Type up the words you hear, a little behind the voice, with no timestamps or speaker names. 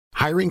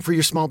Hiring for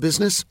your small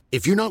business?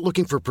 If you're not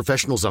looking for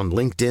professionals on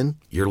LinkedIn,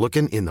 you're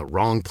looking in the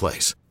wrong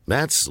place.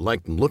 That's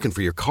like looking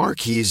for your car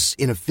keys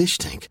in a fish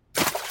tank.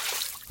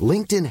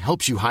 LinkedIn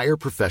helps you hire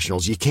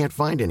professionals you can't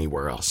find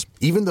anywhere else,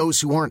 even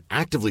those who aren't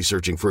actively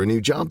searching for a new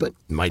job but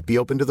might be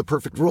open to the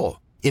perfect role.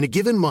 In a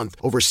given month,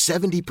 over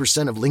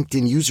 70% of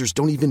LinkedIn users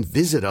don't even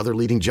visit other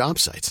leading job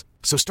sites.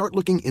 So start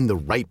looking in the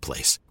right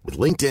place. With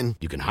LinkedIn,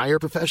 you can hire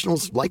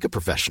professionals like a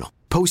professional.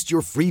 Post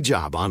your free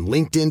job on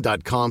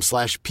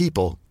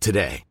linkedin.com/people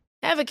today.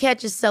 Ever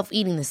catch yourself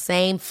eating the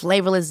same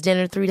flavorless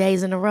dinner 3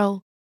 days in a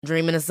row?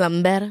 Dreaming of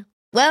something better?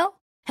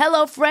 Well,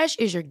 HelloFresh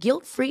is your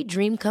guilt-free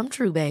dream come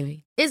true,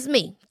 baby. It's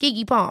me,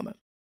 Keke Palmer.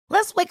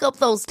 Let's wake up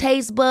those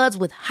taste buds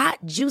with hot,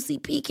 juicy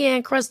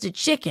pecan-crusted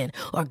chicken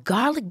or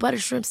garlic butter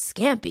shrimp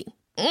scampi.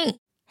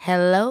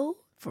 Hello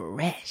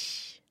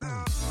Fresh.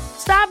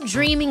 Stop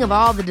dreaming of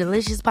all the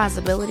delicious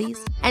possibilities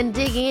and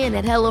dig in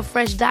at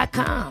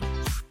HelloFresh.com.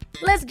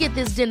 Let's get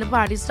this dinner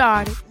party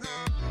started.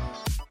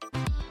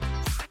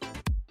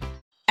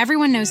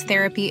 Everyone knows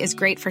therapy is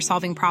great for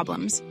solving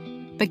problems,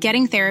 but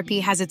getting therapy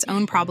has its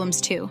own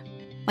problems too,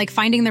 like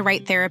finding the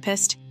right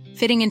therapist,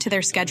 fitting into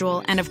their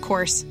schedule, and of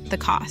course, the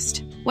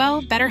cost.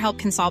 Well, BetterHelp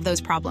can solve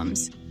those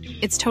problems.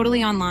 It's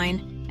totally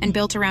online and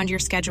built around your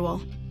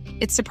schedule.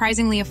 It's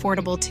surprisingly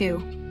affordable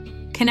too.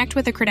 Connect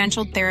with a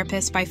credentialed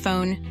therapist by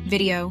phone,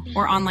 video,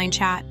 or online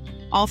chat,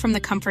 all from the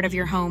comfort of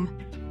your home.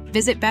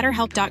 Visit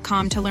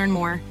BetterHelp.com to learn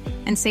more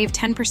and save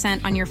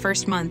 10% on your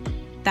first month.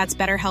 That's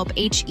BetterHelp,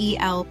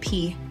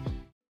 H-E-L-P.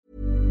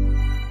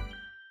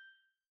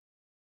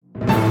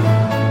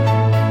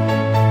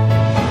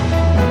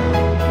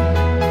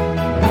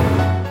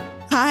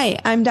 Hi,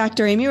 I'm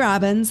Dr. Amy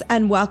Robbins,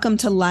 and welcome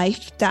to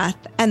Life, Death,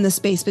 and the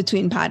Space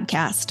Between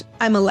podcast.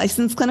 I'm a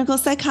licensed clinical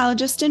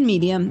psychologist and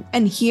medium,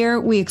 and here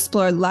we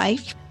explore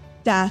life,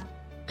 death,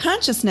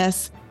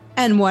 consciousness,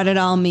 and what it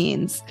all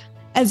means.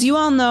 As you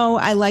all know,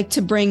 I like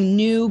to bring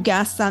new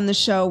guests on the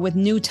show with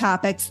new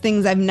topics,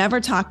 things I've never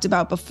talked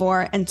about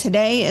before, and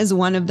today is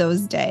one of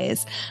those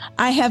days.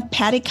 I have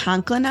Patti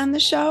Conklin on the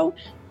show.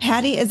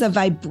 Patti is a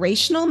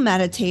vibrational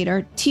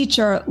meditator,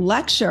 teacher,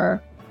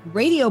 lecturer,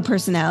 radio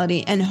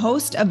personality, and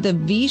host of the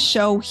V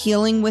show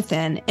Healing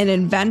Within, an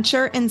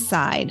adventure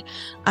inside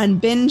on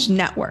Binge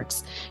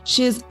Networks.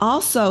 She is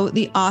also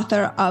the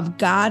author of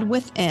God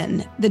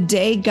Within, The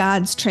Day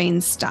God's Train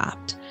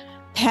Stopped.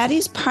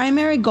 Patti's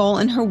primary goal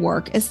in her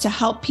work is to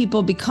help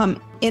people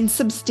become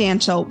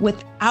insubstantial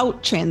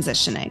without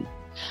transitioning,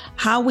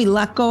 how we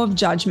let go of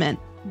judgment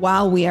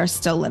while we are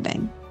still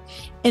living.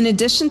 In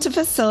addition to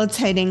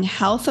facilitating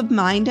health of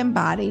mind and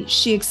body,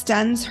 she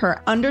extends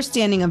her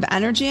understanding of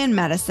energy and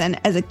medicine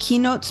as a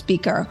keynote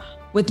speaker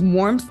with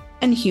warmth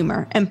and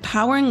humor,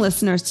 empowering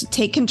listeners to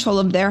take control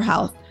of their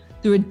health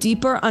through a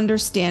deeper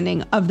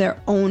understanding of their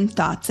own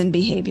thoughts and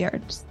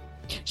behaviors.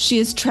 She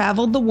has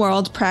traveled the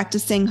world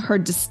practicing her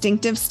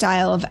distinctive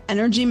style of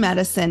energy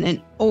medicine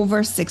in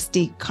over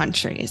 60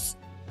 countries.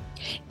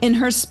 In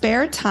her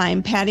spare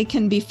time, Patti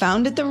can be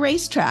found at the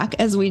racetrack,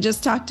 as we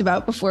just talked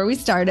about before we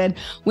started,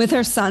 with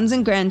her sons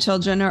and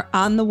grandchildren, or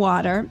on the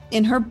water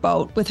in her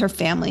boat with her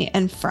family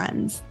and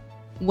friends.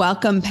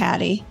 Welcome,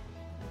 Patti.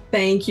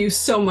 Thank you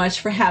so much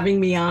for having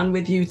me on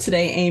with you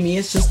today, Amy.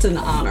 It's just an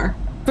honor.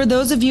 For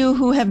those of you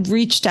who have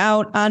reached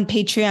out on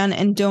Patreon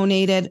and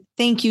donated,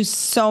 thank you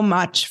so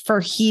much for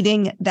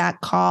heeding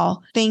that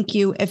call. Thank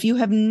you. If you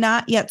have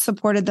not yet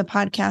supported the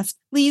podcast,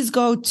 please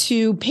go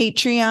to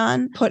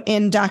Patreon, put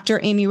in Dr.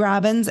 Amy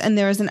Robbins, and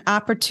there is an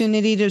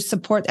opportunity to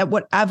support at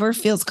whatever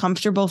feels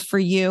comfortable for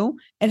you.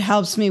 It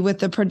helps me with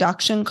the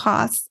production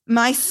costs.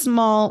 My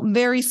small,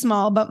 very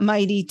small, but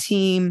mighty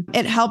team,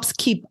 it helps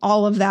keep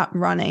all of that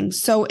running.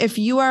 So if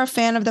you are a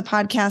fan of the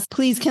podcast,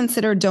 please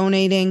consider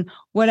donating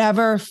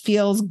whatever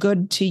feels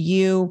good to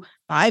you.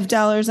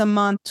 $5 a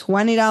month,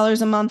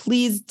 $20 a month.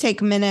 Please take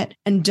a minute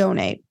and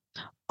donate.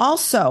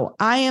 Also,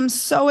 I am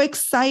so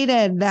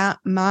excited that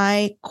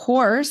my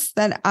course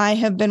that I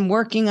have been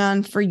working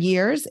on for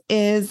years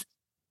is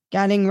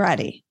getting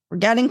ready. We're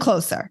getting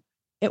closer.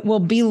 It will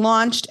be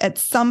launched at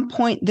some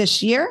point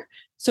this year.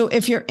 So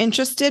if you're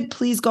interested,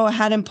 please go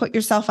ahead and put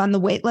yourself on the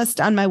wait list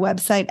on my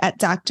website at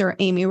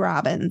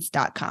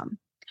dramyrobbins.com.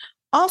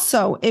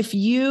 Also, if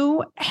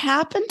you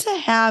happen to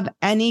have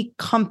any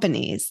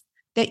companies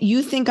that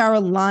you think are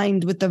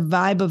aligned with the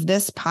vibe of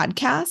this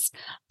podcast,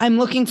 I'm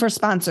looking for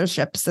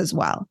sponsorships as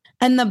well.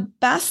 And the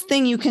best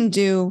thing you can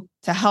do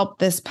to help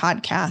this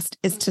podcast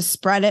is to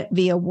spread it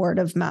via word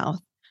of mouth.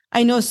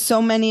 I know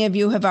so many of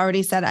you have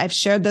already said, I've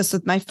shared this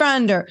with my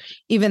friend, or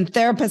even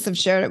therapists have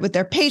shared it with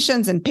their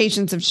patients, and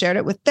patients have shared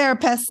it with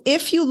therapists.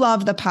 If you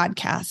love the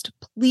podcast,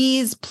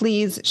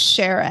 please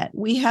share it.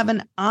 We have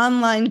an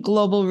online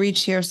global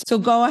reach here. So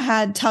go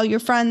ahead, tell your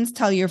friends,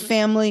 tell your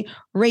family,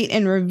 rate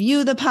and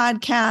review the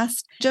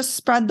podcast. Just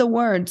spread the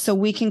word so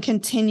we can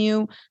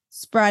continue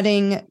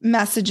spreading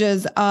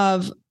messages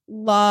of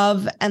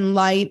love and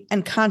light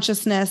and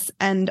consciousness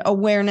and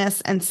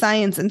awareness and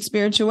science and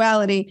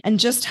spirituality, and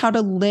just how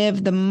to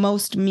live the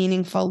most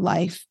meaningful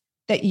life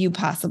that you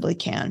possibly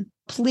can.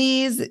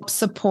 Please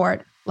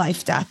support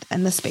life, death,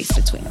 and the space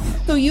between.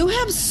 So you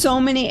have so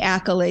many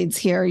accolades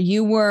here.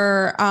 You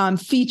were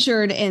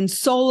featured in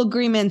Soul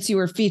Agreements. You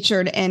were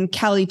featured in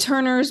Kelly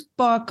Turner's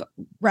book,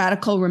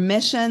 Radical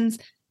Remissions.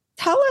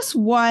 Tell us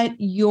what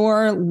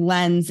your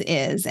lens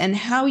is and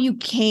how you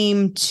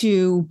came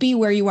to be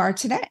where you are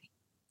today.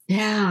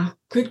 Yeah,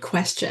 good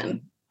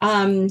question.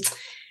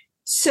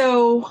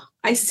 So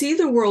I see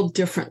the world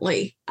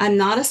differently. I'm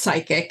not a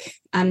psychic.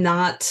 I'm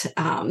not,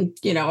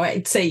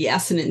 I'd say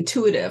yes, an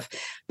intuitive,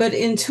 but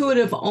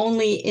intuitive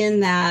only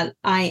in that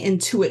I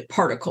intuit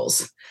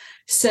particles.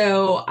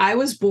 So I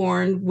was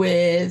born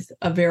with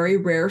a very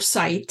rare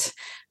sight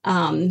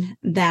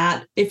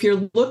that if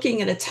you're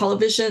looking at a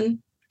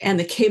television and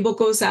the cable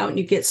goes out and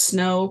you get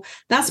snow,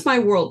 that's my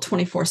world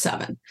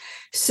 24/7.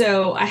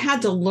 So I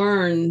had to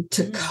learn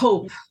to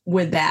cope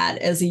with that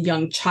as a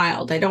young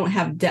child. I don't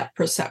have depth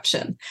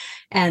perception.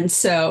 And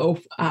so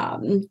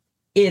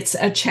it's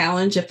a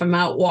challenge if I'm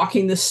out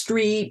walking the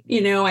street,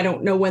 I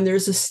don't know when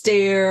there's a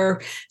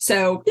stair.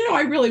 So,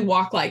 I really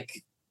walk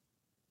like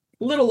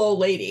little old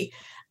lady.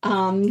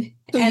 So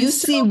you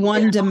see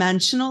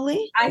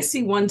one-dimensionally? I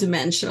see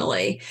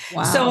one-dimensionally.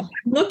 Wow. So if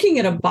I'm looking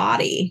at a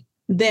body,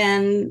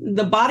 then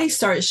the body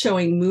starts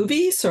showing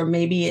movies, or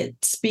maybe it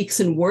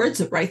speaks in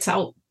words. It writes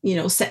out,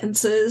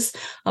 sentences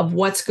of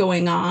what's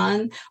going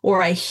on,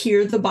 or I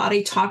hear the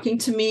body talking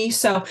to me.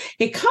 So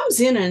it comes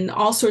in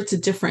all sorts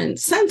of different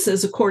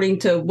senses according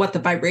to what the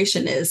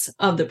vibration is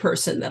of the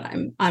person that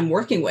I'm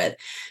working with.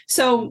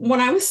 So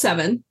when I was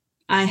 7,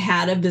 I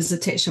had a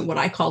visitation, what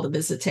I called a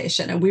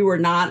visitation, and we were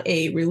not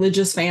a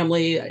religious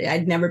family.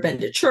 I'd never been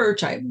to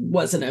church. I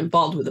wasn't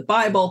involved with the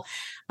Bible.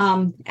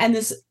 And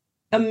this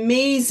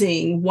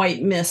amazing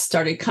white mist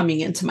started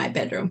coming into my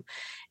bedroom.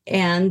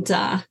 And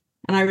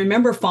I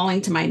remember falling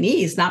to my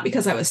knees, not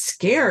because I was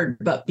scared,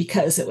 but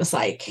because it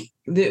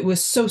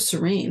was so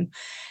serene.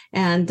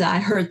 And I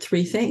heard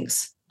 3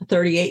 things.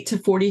 38 to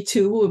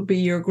 42 will be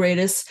your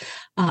greatest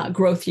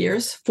growth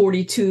years.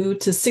 42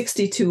 to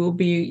 62 will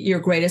be your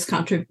greatest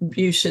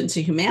contribution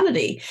to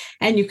humanity.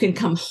 And you can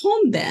come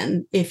home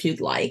then if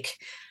you'd like.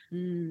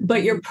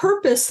 But your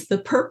purpose, the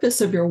purpose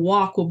of your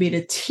walk will be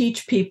to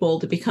teach people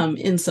to become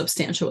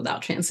insubstantial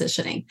without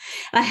transitioning.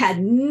 I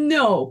had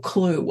no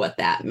clue what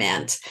that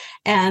meant.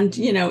 And,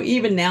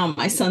 even now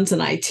my sons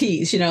and I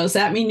tease, does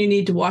that mean you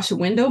need to wash a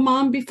window,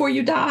 Mom, before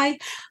you die?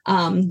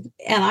 And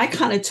I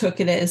kind of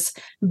took it as,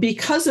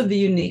 because of the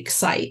unique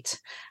sight,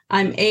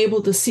 I'm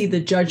able to see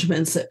the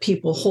judgments that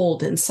people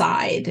hold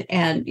inside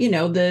and,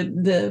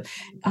 the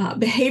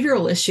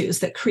behavioral issues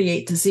that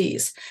create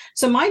disease.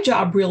 So my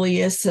job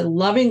really is to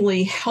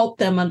lovingly help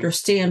them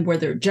understand where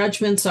their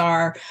judgments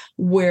are,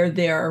 where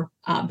their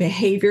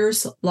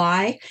behaviors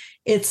lie.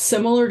 It's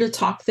similar to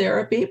talk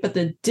therapy, but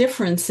the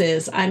difference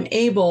is I'm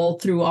able,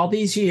 through all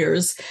these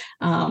years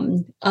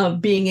of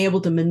being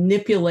able to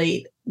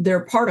manipulate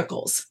their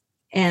particles.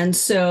 And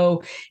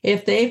so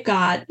if they've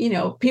got,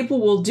 people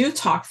will do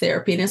talk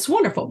therapy, and it's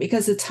wonderful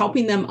because it's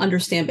helping them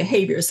understand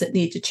behaviors that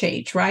need to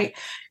change, right?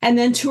 And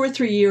then 2 or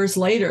 3 years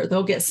later,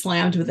 they'll get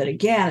slammed with it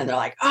again. And they're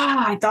like,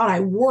 I thought I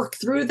worked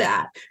through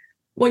that.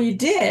 Well, you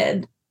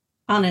did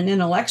on an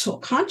intellectual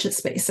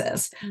conscious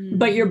basis,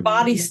 but your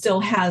body still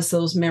has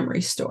those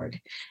memories stored.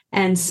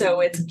 And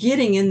so it's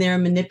getting in there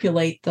and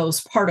manipulate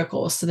those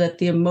particles so that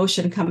the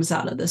emotion comes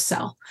out of the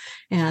cell.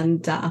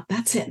 And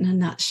that's it in a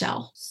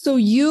nutshell. So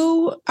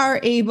you are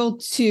able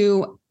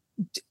to,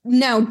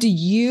 now, do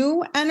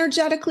you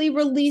energetically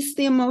release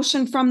the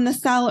emotion from the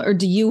cell, or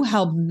do you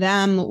help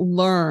them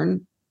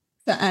learn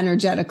to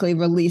energetically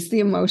release the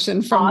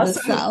emotion from the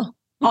cell?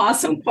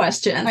 Awesome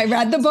question. I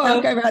read the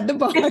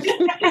book.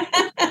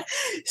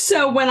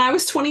 So when I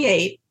was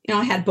 28,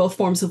 I had both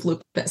forms of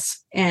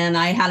lupus, and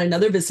I had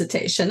another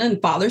visitation,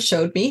 and Father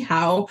showed me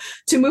how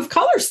to move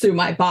colors through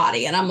my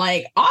body. And I'm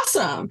like,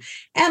 awesome.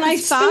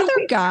 And Father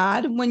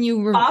God, when you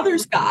were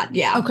Father's God.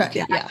 Yeah.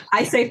 Okay. Yeah.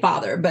 I say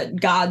Father, but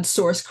God,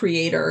 source,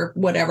 creator,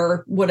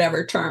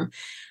 whatever term.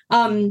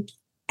 And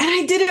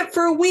I did it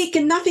for a week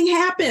and nothing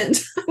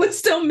happened. I was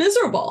still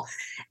miserable.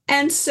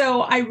 And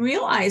so I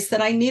realized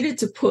that I needed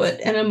to put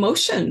an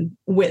emotion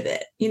with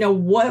it.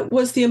 What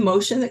was the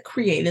emotion that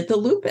created the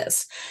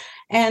lupus?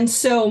 And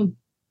so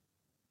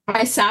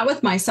I sat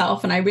with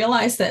myself and I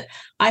realized that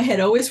I had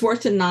always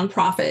worked in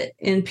nonprofit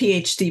in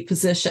PhD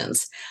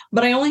positions,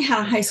 but I only had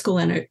a high school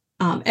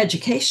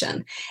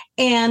education.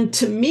 And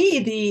to me,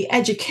 the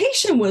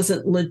education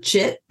wasn't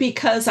legit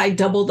because I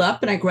doubled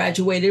up and I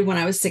graduated when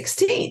I was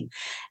 16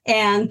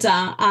 and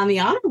on the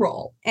honor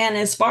roll. And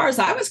as far as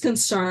I was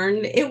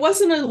concerned, it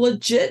wasn't a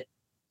legit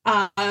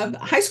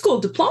high school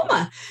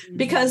diploma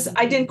because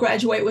I didn't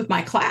graduate with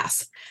my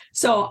class.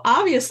 So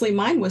obviously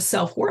mine was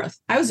self-worth.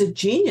 I was a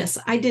genius.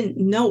 I didn't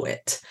know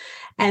it.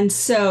 And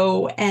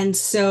so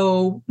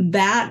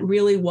that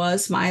really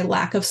was my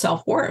lack of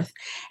self-worth.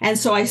 And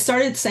so I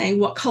started saying,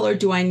 what color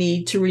do I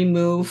need to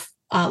remove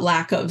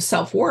lack of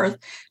self-worth?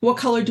 What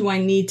color do I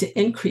need to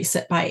increase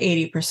it by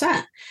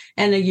 80%?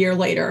 And a year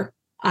later,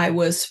 I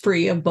was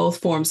free of both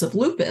forms of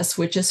lupus,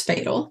 which is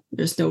fatal.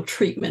 There's no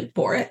treatment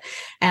for it.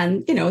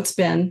 And,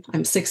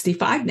 I'm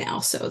 65 now,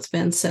 so it's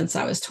been since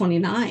I was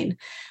 29.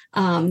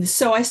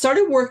 So I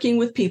started working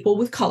with people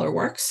with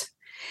ColorWorks.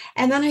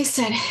 And then I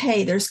said,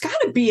 hey, there's got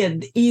to be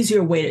an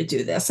easier way to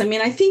do this. I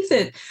mean, I think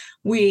that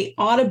we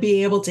ought to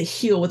be able to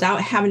heal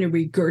without having to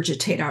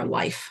regurgitate our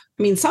life.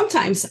 I mean,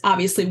 sometimes,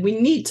 obviously, we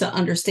need to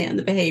understand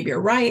the behavior,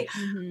 right?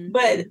 Mm-hmm.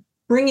 But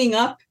bringing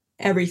up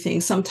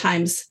everything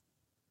sometimes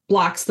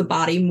blocks the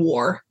body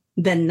more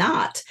than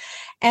not.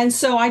 And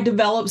so I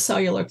developed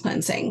cellular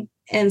cleansing.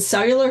 And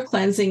cellular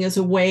cleansing is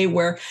a way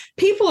where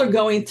people are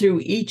going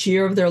through each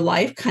year of their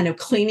life, kind of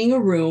cleaning a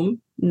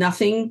room,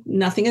 nothing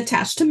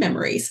attached to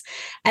memories,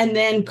 and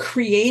then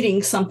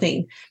creating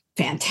something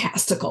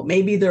fantastical.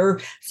 Maybe they're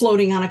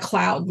floating on a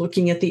cloud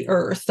looking at the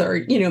earth,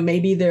 or,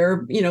 maybe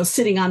they're,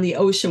 sitting on the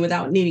ocean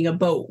without needing a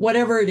boat,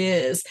 whatever it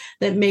is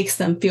that makes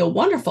them feel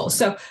wonderful.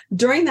 So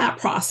during that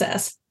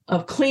process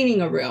of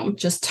cleaning a room,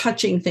 just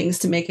touching things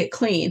to make it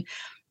clean,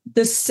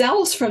 the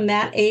cells from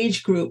that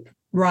age group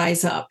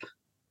rise up.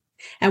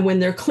 And when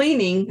they're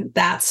cleaning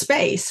that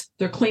space,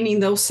 they're cleaning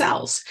those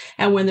cells.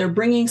 And when they're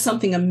bringing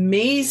something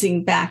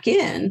amazing back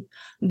in,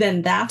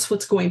 then that's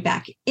what's going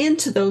back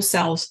into those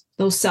cells.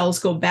 Those cells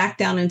go back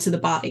down into the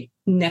body.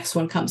 Next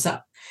one comes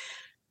up.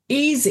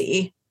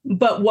 Easy.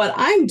 But what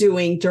I'm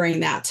doing during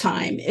that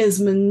time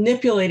is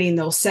manipulating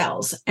those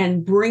cells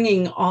and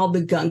bringing all the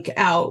gunk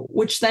out,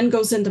 which then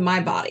goes into my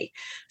body.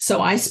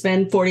 So I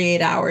spend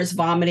 48 hours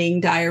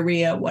vomiting,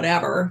 diarrhea,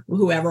 whatever,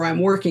 whoever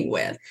I'm working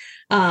with,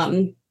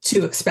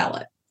 to expel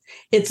it.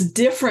 It's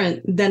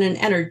different than an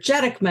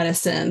energetic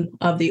medicine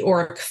of the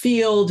auric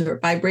field or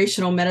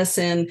vibrational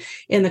medicine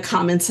in the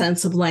common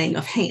sense of laying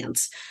of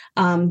hands.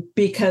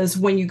 Because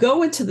when you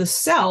go into the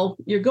cell,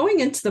 you're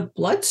going into the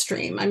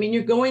bloodstream. I mean,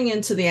 you're going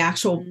into the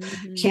actual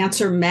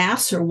cancer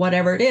mass or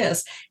whatever it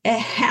is. It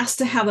has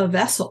to have a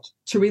vessel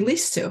to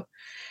release to.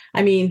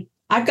 I mean,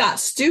 I've got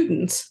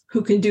students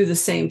who can do the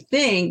same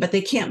thing, but they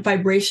can't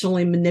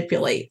vibrationally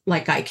manipulate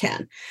like I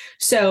can.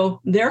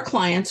 So their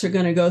clients are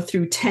going to go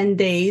through 10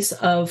 days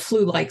of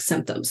flu-like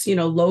symptoms,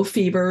 low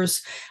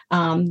fevers,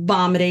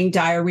 vomiting,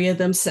 diarrhea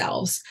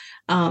themselves.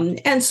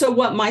 And so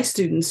what my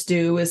students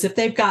do is if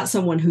they've got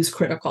someone who's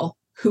critical,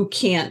 who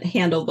can't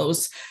handle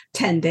those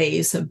 10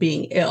 days of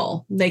being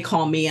ill, they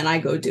call me and I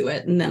go do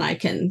it, and then I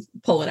can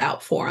pull it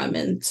out for them.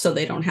 And so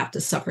they don't have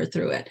to suffer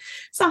through it.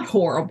 It's not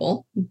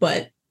horrible,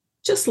 but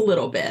just a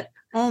little bit.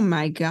 Oh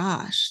my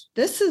gosh.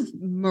 This is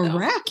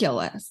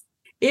miraculous.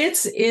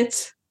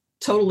 It's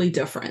totally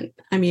different.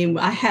 I mean,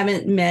 I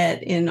haven't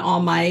met in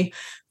all my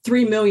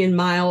 3 million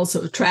miles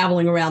of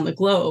traveling around the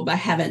globe, I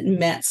haven't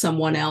met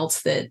someone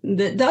else that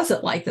does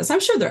it like this.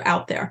 I'm sure they're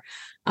out there,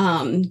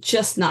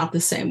 just not the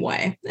same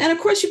way. And of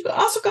course, you've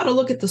also got to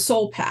look at the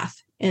soul path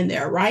in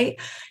there, right?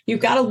 You've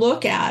got to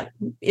look at,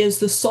 is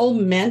the soul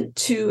meant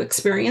to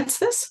experience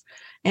this?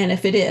 And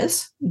if it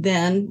is,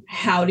 then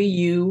how do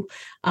you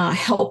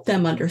help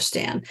them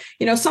understand?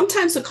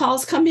 Sometimes the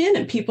calls come in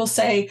and people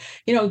say,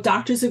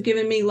 doctors have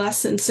given me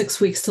less than 6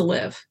 weeks to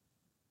live,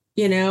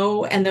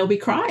 and they'll be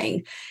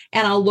crying.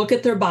 And I'll look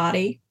at their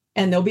body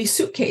and there'll be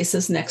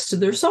suitcases next to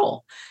their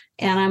soul.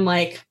 And I'm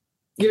like,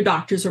 your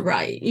doctors are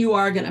right. You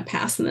are going to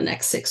pass in the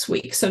next 6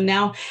 weeks. So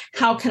now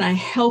how can I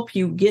help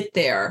you get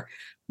there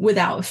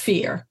without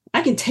fear?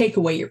 I can take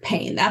away your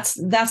pain. That's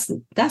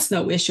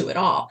no issue at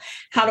all.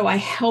 How do I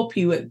help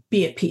you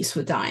be at peace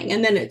with dying?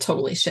 And then it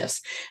totally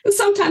shifts. And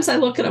sometimes I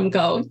look at them and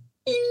go,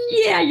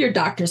 yeah, your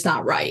doctor's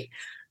not right.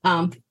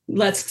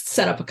 Let's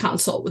set up a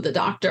consult with the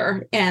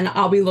doctor, and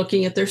I'll be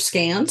looking at their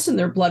scans and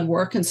their blood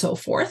work and so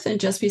forth, and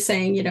just be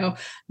saying,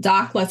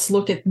 doc, let's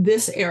look at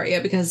this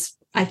area because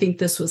I think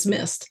this was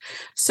missed.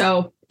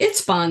 So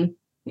it's fun.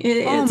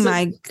 Oh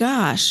my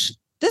gosh.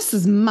 This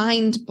is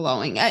mind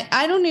blowing.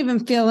 I don't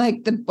even feel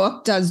like the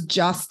book does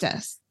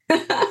justice.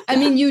 I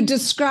mean, you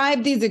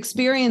describe these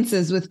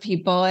experiences with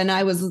people, and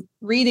I was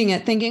reading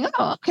it thinking,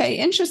 oh, okay,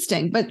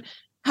 interesting. But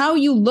how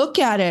you look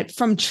at it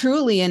from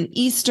truly an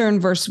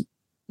Eastern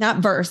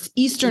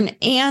Eastern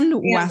and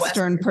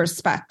Western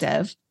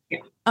perspective.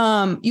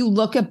 Yeah. You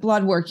look at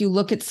blood work, you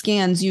look at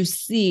scans, you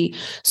see.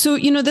 So,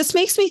 this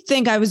makes me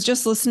think, I was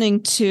just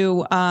listening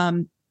to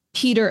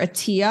Peter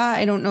Attia.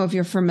 I don't know if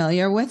you're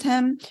familiar with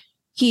him.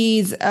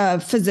 He's a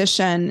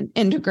physician,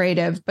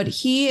 integrative, but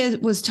he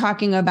was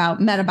talking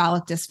about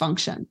metabolic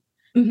dysfunction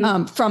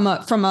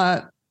from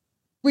a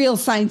real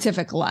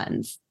scientific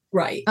lens.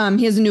 Right.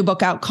 He has a new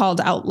book out called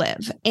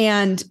Outlive.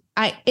 And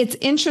it's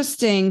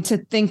interesting to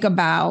think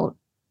about.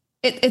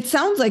 It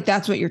sounds like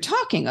that's what you're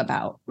talking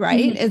about,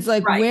 right? Mm-hmm. It's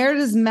like, right. Where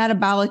does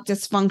metabolic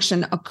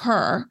dysfunction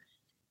occur?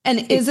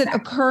 And is it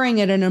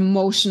occurring at an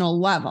emotional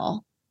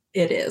level?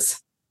 It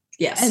is.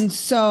 Yes. And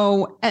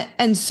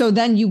so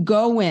then you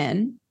go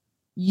in,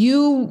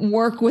 you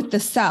work with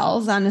the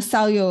cells on a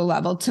cellular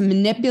level to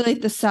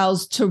manipulate the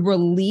cells to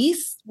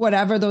release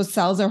whatever those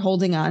cells are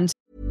holding on to.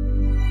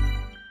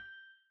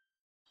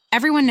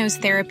 Everyone knows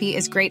therapy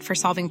is great for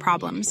solving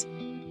problems,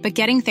 but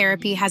getting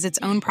therapy has its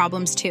own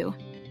problems too,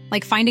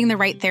 like finding the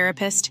right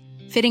therapist,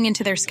 fitting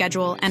into their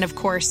schedule, and of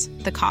course,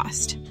 the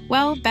cost.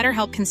 Well,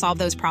 BetterHelp can solve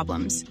those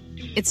problems.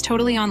 It's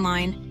totally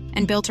online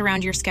and built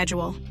around your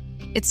schedule.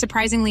 It's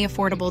surprisingly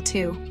affordable,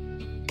 too.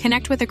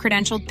 Connect with a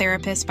credentialed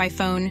therapist by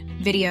phone,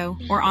 video,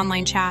 or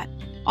online chat,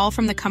 all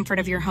from the comfort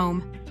of your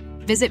home.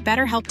 Visit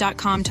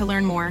BetterHelp.com to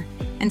learn more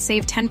and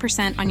save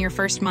 10% on your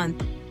first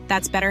month.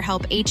 That's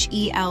BetterHelp,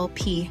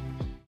 H-E-L-P.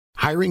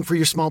 Hiring for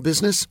your small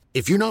business?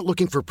 If you're not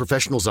looking for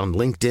professionals on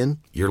LinkedIn,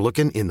 you're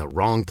looking in the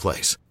wrong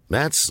place.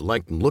 That's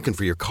like looking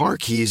for your car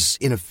keys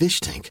in a fish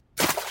tank.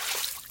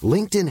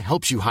 LinkedIn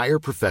helps you hire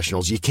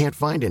professionals you can't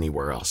find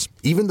anywhere else,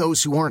 even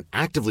those who aren't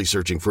actively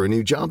searching for a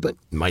new job but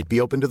might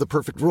be open to the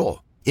perfect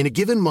role. In a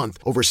given month,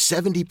 over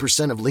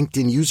 70% of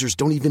LinkedIn users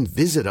don't even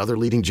visit other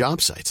leading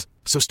job sites.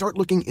 So start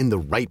looking in the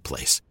right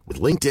place.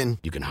 With LinkedIn,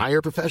 you can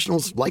hire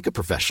professionals like a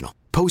professional.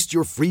 Post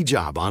your free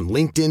job on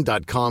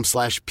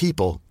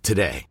linkedin.com/people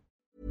today.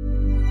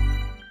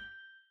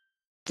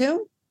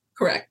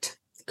 Correct.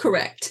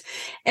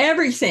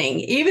 Everything,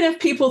 even if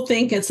people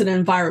think it's an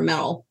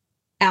environmental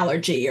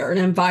allergy or an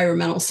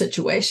environmental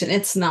situation,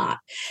 it's not.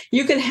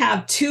 You can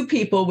have two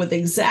people with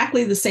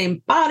exactly the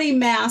same body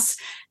mass,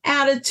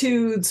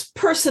 attitudes,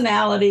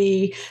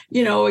 personality,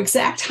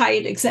 exact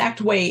height, exact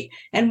weight,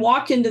 and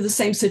walk into the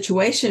same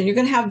situation. You're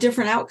going to have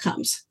different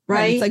outcomes,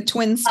 right? It's like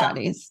twin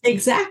studies.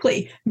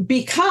 Exactly.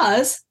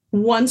 Because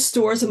one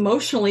store's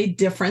emotionally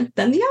different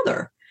than the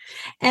other.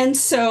 And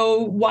so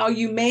while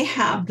you may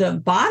have the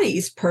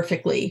bodies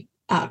perfectly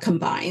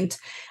combined,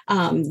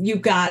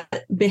 you've got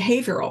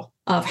behavioral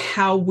of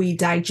how we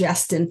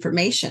digest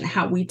information,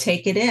 how we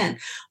take it in,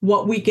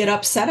 what we get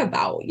upset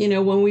about.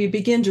 When we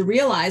begin to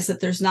realize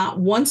that there's not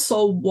one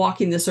soul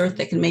walking this earth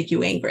that can make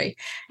you angry,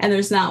 and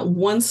there's not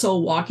one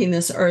soul walking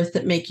this earth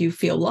that make you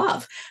feel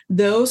love.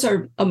 Those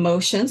are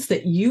emotions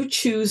that you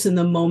choose in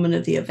the moment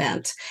of the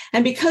event.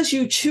 And because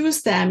you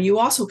choose them, you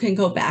also can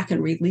go back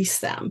and release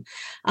them.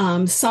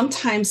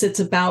 Sometimes it's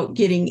about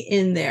getting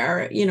in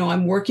there.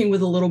 I'm working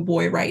with a little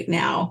boy right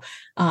now,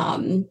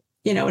 and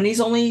he's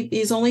only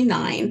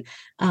 9,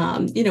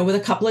 with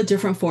a couple of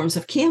different forms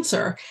of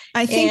cancer.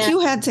 I think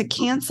you had to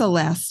cancel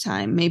last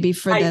time, maybe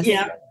for this.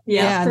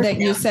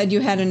 You said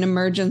you had an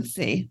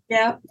emergency.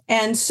 Yeah.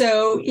 And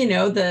so,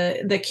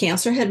 the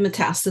cancer had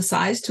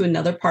metastasized to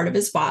another part of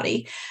his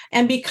body.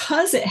 And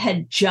because it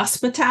had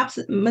just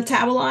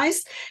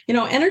metabolized,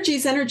 energy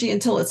is energy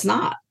until it's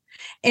not.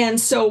 And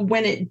so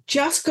when it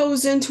just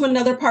goes into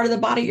another part of the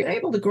body, you're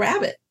able to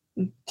grab it,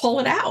 pull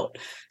it out.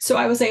 So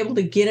I was able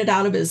to get it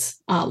out of his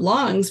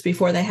lungs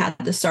before they had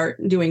to start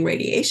doing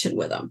radiation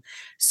with him.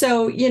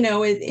 So,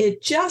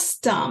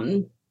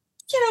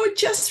 it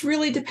just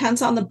really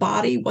depends on the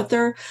body, what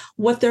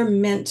they're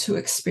meant to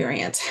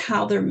experience,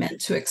 how they're meant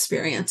to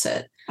experience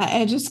it.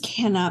 I just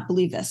cannot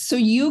believe this. So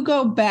you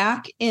go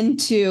back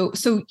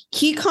so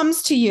he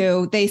comes to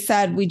you. They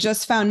said, we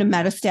just found a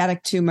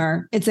metastatic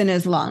tumor. It's in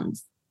his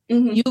lungs.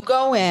 Mm-hmm. You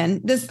go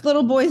in, this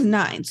little boy's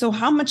 9. So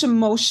how much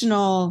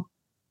emotional,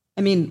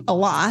 a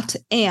lot.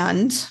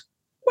 And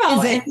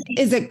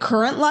is it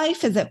current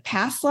life? Is it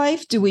past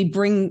life? Do we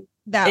bring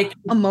that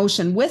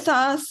emotion with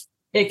us?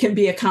 It can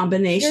be a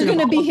combination. You're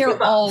going to be here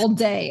all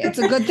day. It's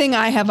a good thing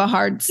I have a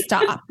hard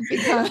stop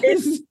because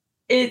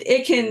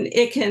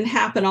it can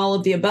happen all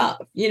of the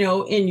above,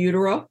 in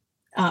utero,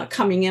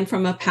 coming in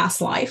from a past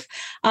life.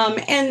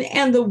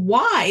 And the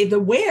why,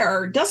 the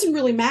where doesn't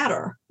really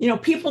matter.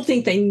 People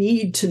think they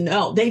need to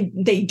know.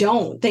 They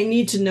don't. They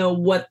need to know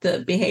what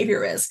the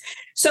behavior is.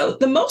 So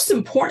the most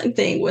important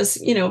thing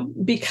was,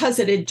 because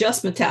it had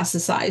just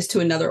metastasized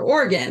to another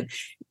organ,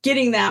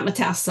 getting that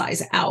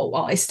metastasized out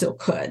while I still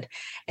could.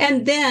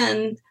 And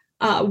then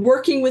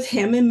working with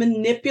him and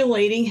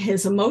manipulating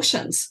his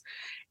emotions.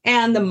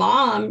 And the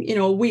mom,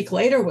 a week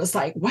later was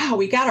like, wow,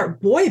 we got our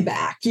boy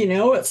back.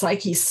 It's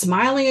like he's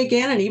smiling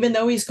again. And even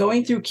though he's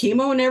going through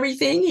chemo and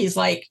everything, he's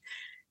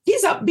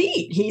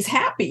upbeat. He's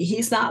happy.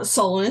 He's not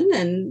sullen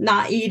and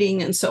not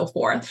eating and so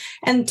forth.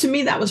 And to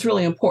me, that was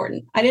really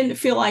important. I didn't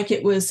feel like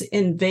it was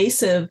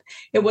invasive.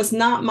 It was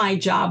not my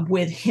job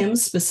with him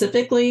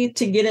specifically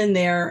to get in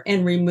there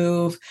and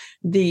remove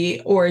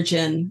the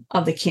origin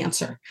of the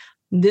cancer.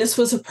 This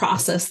was a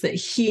process that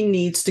he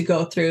needs to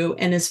go through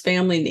and his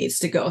family needs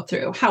to go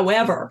through.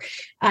 However,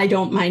 I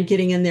don't mind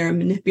getting in there and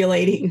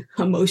manipulating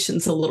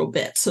emotions a little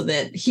bit so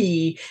that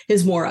he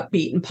is more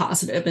upbeat and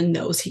positive and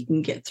knows he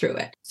can get through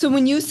it. So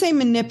when you say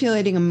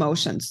manipulating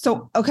emotions,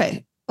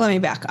 okay, let me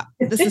back up.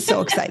 This is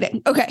so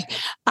exciting. Okay.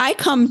 I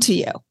come to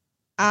you.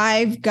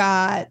 I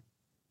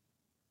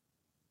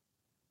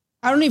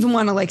don't even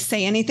want to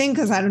say anything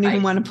because I don't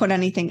even want to put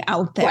anything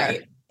out there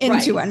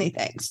into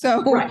anything.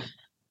 So,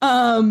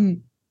 so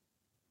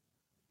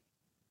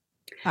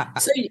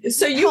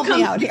you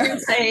come out here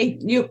and say,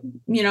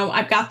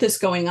 I've got this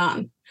going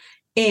on,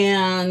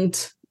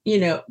 and,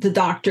 the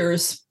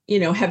doctors,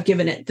 have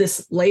given it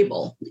this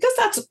label, because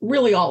that's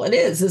really all it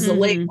is a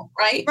label,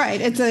 right?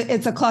 Right.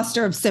 It's a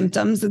cluster of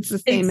symptoms. It's the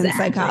same in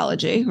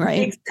psychology,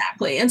 right?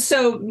 Exactly. And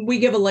so we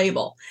give a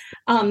label.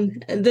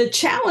 The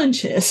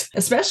challenge is,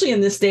 especially in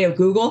this day of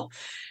Google,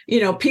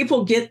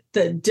 people get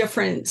the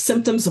different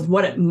symptoms of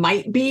what it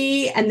might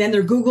be, and then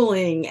they're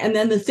Googling, and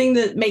then the thing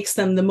that makes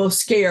them the most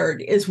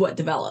scared is what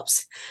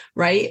develops,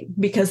 right?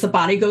 Because the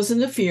body goes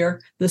into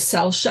fear, the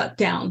cells shut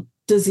down,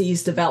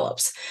 disease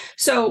develops.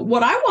 So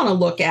what I want to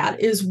look at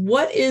is,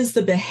 what is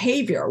the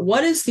behavior?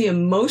 What is the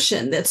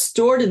emotion that's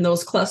stored in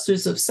those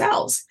clusters of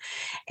cells?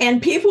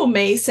 And people I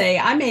may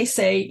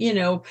say,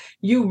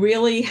 you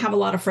really have a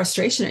lot of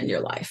frustration in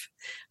your life.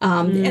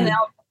 And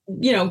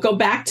I'll, go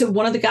back to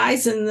one of the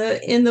guys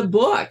in the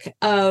book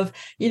of,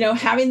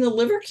 having the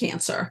liver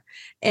cancer.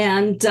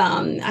 And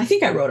I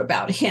think I wrote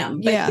about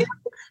him. But, yeah.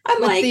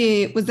 I'm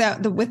was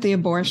that with the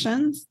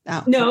abortions?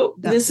 Oh, no,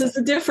 this is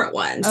a different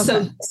one.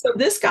 Okay. So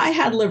this guy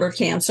had liver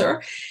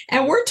cancer,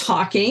 and we're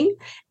talking,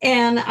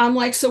 and I'm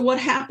like, so what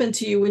happened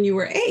to you when you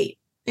were 8?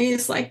 And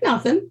he's like,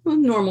 nothing,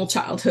 normal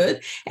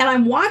childhood. And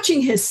I'm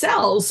watching his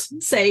cells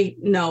say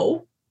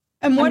no.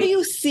 And what are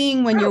you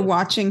seeing when you're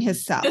watching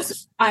his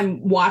cells?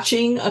 I'm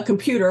watching a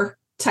computer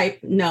type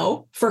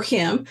no for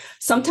him.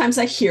 Sometimes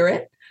I hear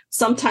it.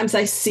 Sometimes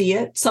I see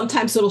it.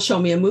 Sometimes it'll show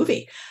me a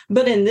movie.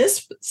 But in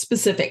this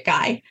specific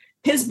guy,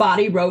 his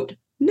body wrote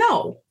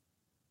no.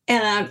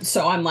 And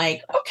so I'm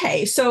like,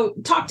 okay, so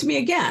talk to me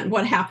again.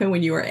 What happened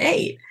when you were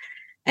 8?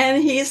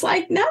 And he's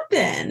like,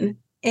 nothing.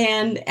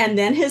 And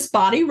then his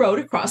body wrote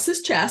across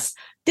his chest,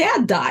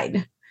 Dad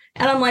died.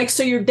 And I'm like,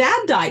 so your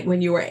dad died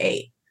when you were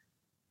 8?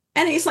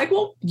 And he's like,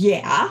 well,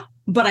 yeah.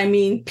 But I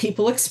mean,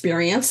 people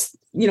experience,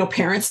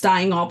 parents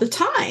dying all the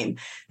time.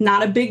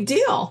 Not a big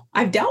deal.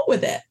 I've dealt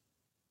with it.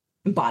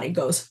 Body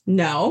goes,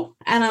 no.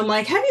 And I'm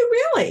like, have you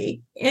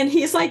really? And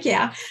he's like,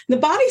 yeah. The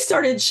body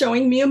started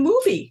showing me a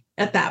movie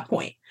at that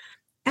point.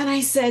 And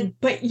I said,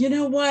 but you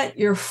know what?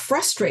 You're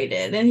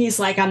frustrated. And he's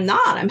like, I'm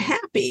not. I'm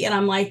happy. And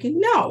I'm like,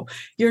 no,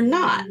 you're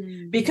not.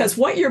 Because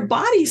what your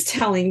body's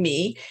telling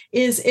me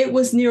is it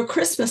was near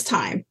Christmas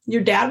time.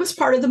 Your dad was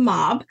part of the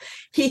mob.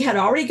 He had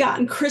already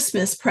gotten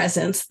Christmas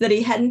presents that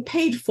he hadn't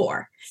paid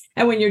for.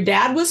 And when your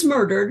dad was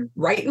murdered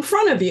right in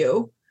front of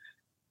you,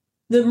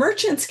 the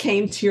merchants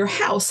came to your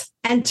house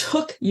and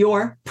took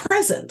your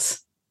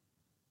presents.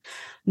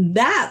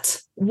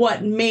 That's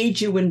what made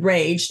you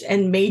enraged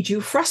and made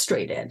you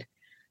frustrated.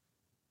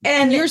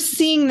 And you're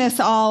seeing this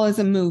all as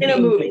a movie. In a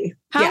movie.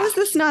 How is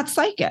this not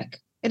psychic?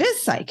 It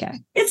is psychic.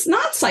 It's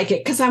not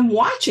psychic because I'm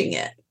watching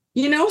it.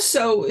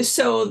 So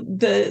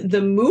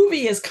the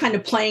movie is kind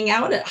of playing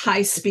out at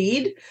high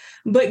speed,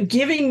 but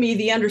giving me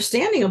the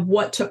understanding of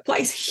what took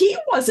place. He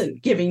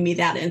wasn't giving me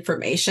that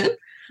information.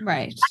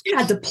 Right. I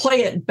had to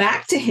play it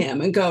back to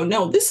him and go,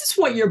 no, this is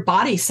what your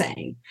body's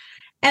saying.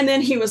 And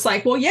then he was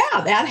like, well, yeah,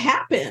 that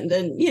happened.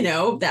 And,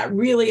 that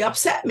really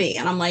upset me.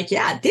 And I'm like,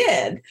 yeah, it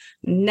did.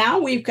 Now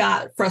we've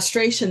got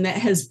frustration that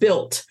has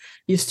built.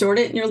 You stored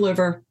it in your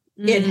liver.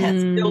 It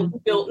has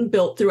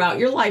built throughout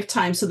your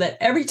lifetime, so that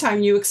every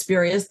time you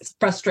experience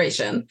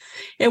frustration,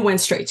 it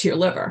went straight to your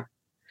liver.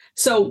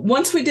 So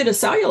once we did a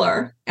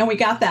cellular and we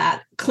got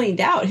that cleaned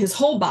out, his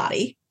whole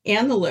body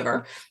and the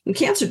liver, and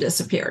cancer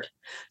disappeared.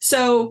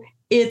 So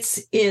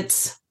it's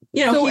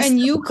and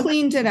you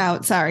cleaned it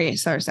out. Sorry.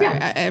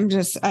 Yeah.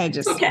 I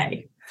just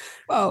okay.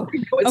 Oh,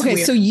 okay.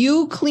 Weird. So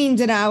you cleaned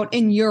it out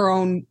in your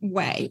own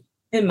way,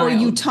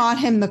 you taught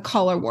him the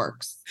color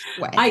works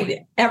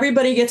way.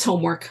 Everybody gets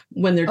homework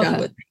when they're done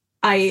with me.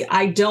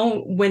 I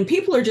don't, when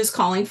people are just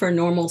calling for a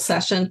normal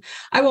session,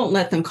 I won't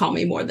let them call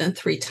me more than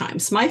 3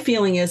 times. My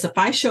feeling is if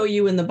I show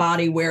you in the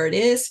body where it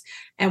is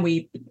and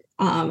we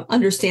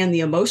understand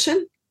the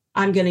emotion,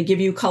 I'm going to give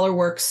you color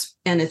works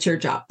and it's your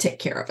job. Take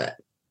care of it.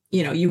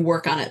 You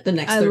work on it the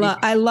next 30 days.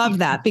 I love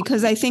that,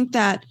 because I think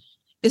that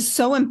is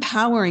so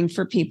empowering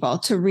for people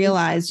to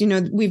realize,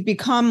 we've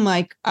become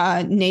like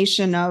a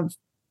nation of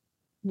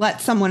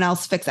let someone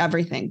else fix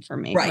everything for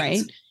me.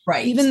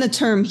 Right. Even the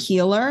term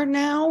healer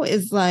now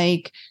is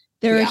like,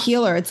 they're a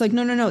healer. It's like,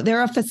 no.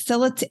 They're a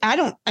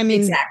facilitator.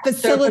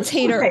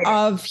 Facilitator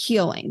of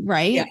healing,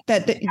 right? Yeah,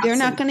 they're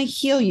not going to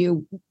heal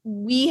you.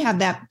 We have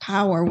that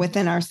power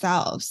within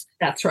ourselves.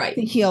 That's right.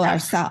 To heal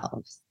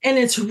ourselves. And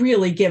it's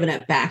really giving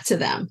it back to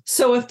them.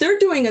 So if they're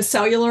doing a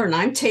cellular and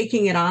I'm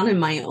taking it on in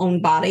my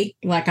own body,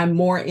 like I'm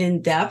more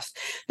in depth,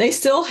 they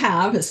still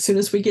have, as soon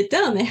as we get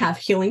done, they have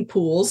healing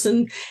pools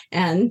and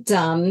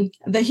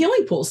the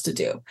healing pools to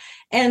do.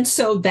 And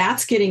so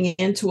that's getting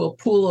into a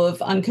pool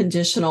of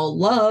unconditional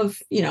love,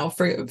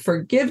 for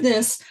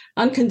forgiveness,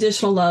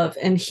 unconditional love,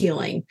 and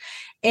healing.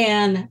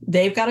 And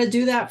they've got to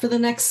do that for the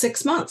next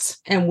 6 months.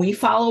 And we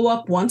follow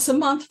up once a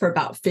month for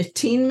about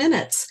 15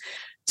 minutes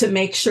to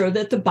make sure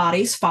that the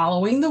body's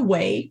following the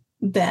way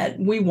that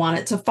we want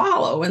it to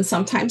follow. And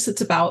sometimes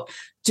it's about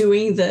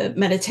doing the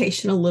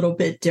meditation a little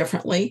bit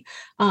differently.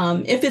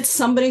 If it's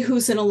somebody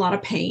who's in a lot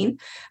of pain,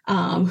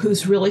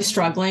 who's really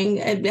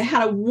struggling, I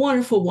had a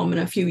wonderful woman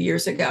a few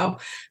years ago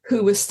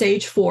who was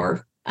stage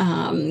 4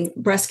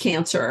 breast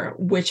cancer,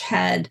 which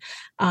had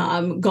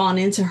gone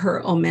into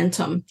her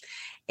omentum.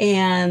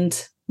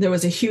 And there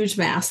was a huge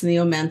mass in the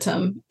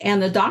omentum.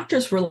 And the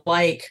doctors were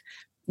like,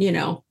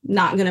 not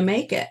going to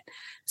make it.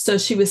 So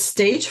she was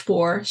stage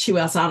 4. She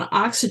was on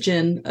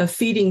oxygen, a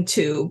feeding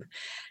tube.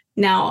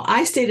 Now,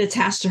 I stayed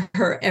attached to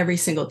her every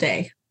single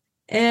day.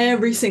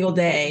 And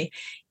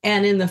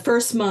in the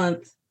first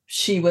month,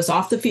 she was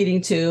off the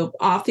feeding tube,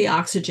 off the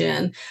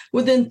oxygen.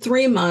 Within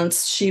 3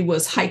 months, she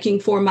was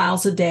hiking 4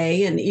 miles a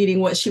day and eating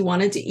what she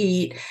wanted to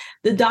eat.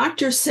 The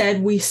doctor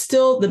said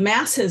the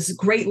mass has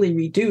greatly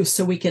reduced,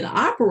 so we can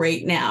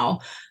operate now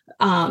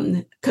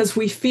because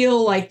we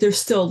feel like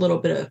there's still a little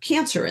bit of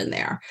cancer in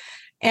there.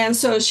 And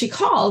so she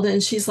called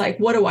and she's like,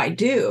 what do I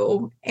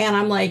do? And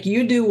I'm like,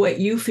 you do what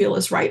you feel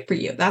is right for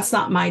you. That's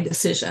not my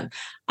decision.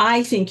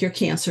 I think you're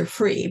cancer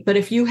free. But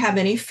if you have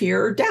any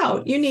fear or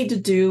doubt, you need to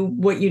do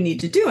what you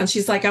need to do. And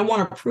she's like, I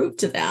want to prove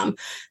to them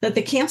that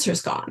the cancer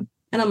is gone.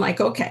 And I'm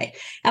like, okay.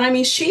 And I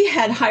mean, she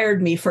had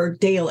hired me for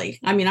daily.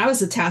 I mean, I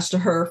was attached to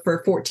her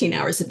for 14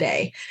 hours a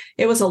day.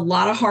 It was a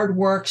lot of hard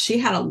work. She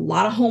had a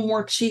lot of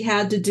homework she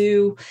had to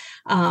do.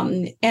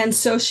 And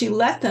so she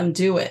let them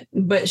do it.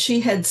 But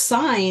she had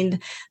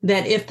signed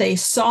that if they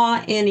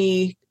saw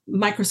any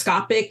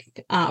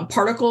microscopic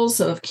particles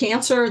of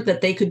cancer,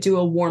 that they could do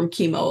a warm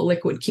chemo, a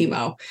liquid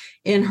chemo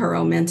in her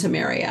omentum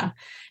area.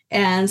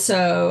 And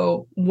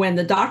so when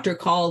the doctor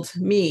called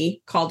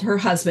her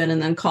husband,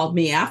 and then called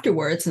me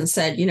afterwards and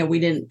said,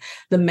 the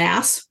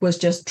mass was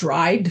just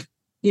dried,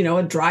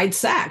 a dried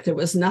sac. There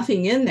was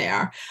nothing in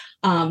there.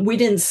 We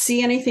didn't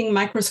see anything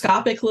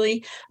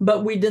microscopically,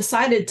 but we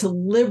decided to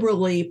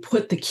liberally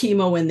put the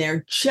chemo in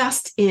there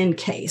just in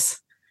case.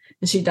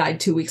 And she died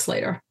 2 weeks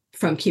later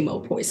from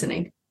chemo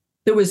poisoning.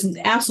 There was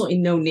absolutely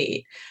no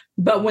need.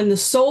 But when the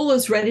soul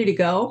is ready to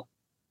go,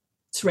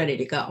 it's ready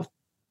to go.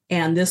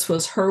 And this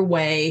was her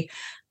way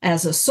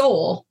as a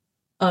soul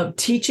of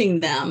teaching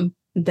them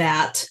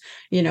that,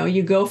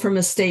 you go from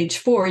a stage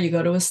 4, you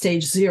go to a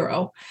stage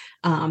 0.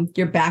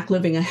 You're back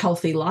living a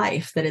healthy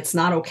life, that it's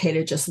not okay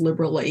to just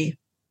liberally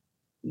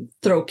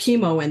throw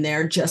chemo in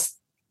there just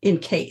in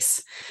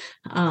case.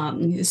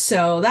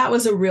 So that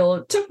was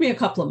it took me a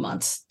couple of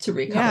months to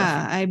recover.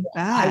 Yeah, I bet.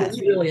 I was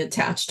really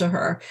attached to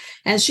her,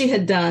 and she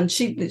had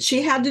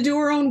to do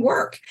her own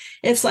work.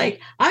 It's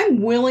like,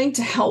 I'm willing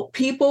to help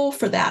people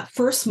for that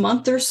first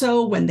month or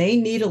so when they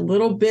need a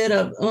little bit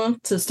of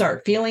to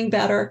start feeling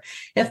better,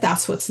 if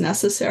that's what's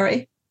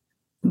necessary.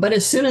 But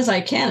as soon as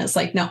I can, it's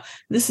like, no,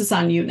 this is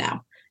on you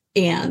now.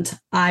 And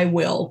I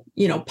will,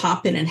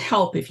 pop in and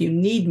help if you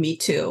need me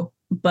to.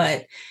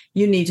 But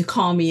you need to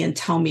call me and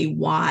tell me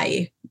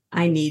why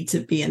I need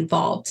to be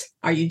involved.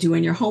 Are you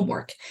doing your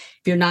homework?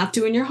 If you're not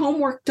doing your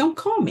homework, don't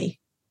call me.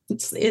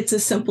 It's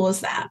as simple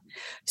as that.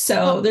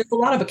 So there's a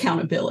lot of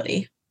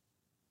accountability.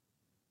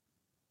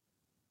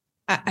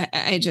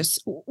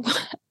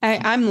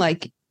 I'm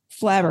like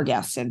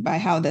flabbergasted by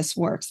how this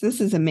works.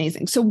 This is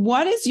amazing. So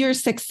what is your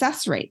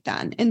success rate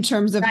then in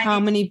terms of how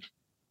many?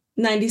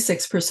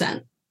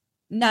 96%.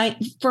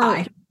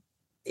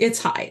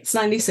 It's high. It's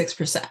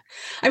 96%.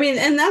 I mean,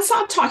 and that's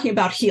not talking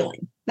about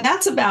healing.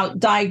 That's about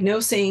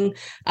diagnosing.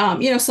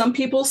 Some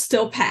people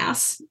still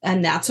pass,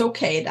 and that's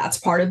okay. That's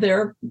part of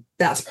their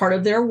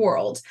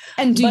world.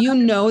 And do you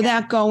know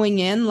that going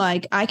in,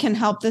 like, I can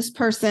help this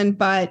person,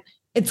 but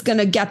it's going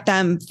to get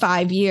them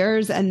 5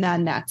 years and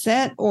then that's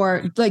it?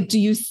 Or like, do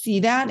you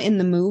see that in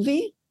the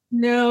movie?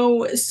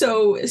 No.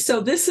 So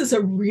this is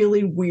a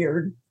really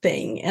weird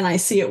thing. And I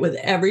see it with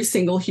every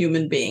single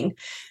human being.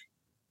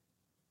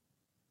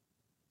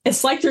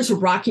 It's like there's a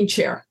rocking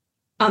chair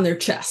on their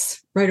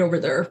chest, right over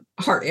their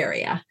heart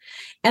area.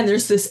 And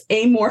there's this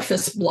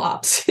amorphous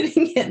blob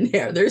sitting in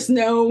there. There's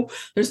no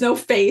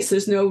face,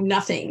 there's no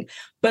nothing,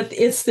 but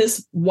it's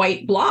this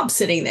white blob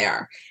sitting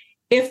there.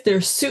 If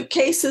there's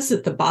suitcases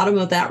at the bottom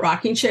of that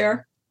rocking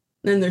chair,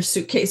 then their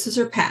suitcases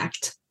are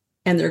packed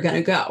and they're going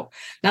to go.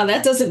 Now,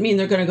 that doesn't mean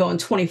they're going to go in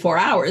 24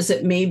 hours.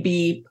 It may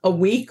be a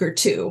week or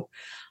two.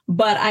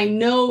 But I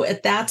know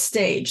at that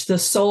stage, the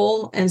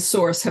soul and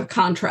source have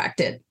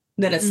contracted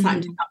that it's time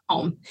to come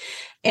home.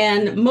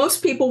 And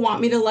most people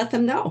want me to let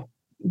them know,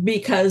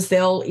 because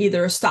they'll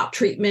either stop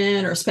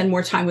treatment or spend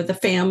more time with the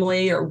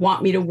family or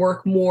want me to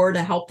work more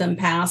to help them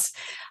pass.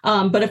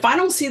 But if I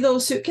don't see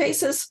those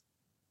suitcases,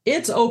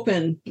 it's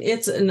open.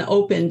 It's an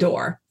open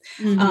door.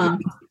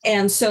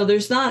 And so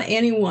there's not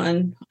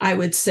anyone I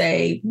would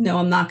say, no,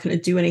 I'm not going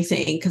to do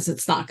anything because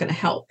it's not going to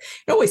help.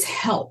 It always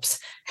helps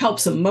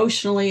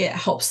emotionally. It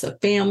helps the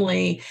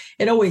family.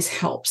 It always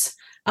helps.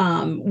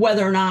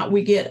 Whether or not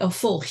we get a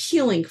full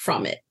healing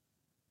from it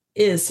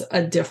is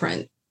a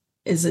different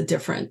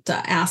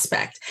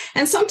aspect.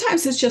 And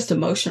sometimes it's just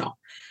emotional.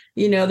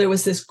 There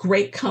was this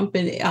great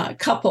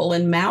couple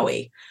in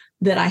Maui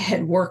that I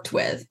had worked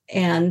with,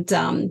 and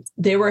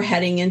they were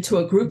heading into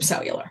a group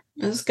cellular.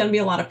 There's going to be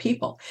a lot of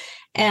people.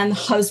 And the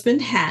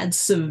husband had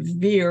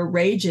severe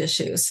rage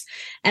issues.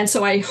 And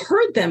so I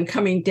heard them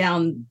coming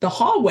down the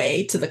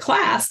hallway to the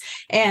class,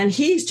 and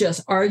he's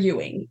just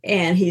arguing.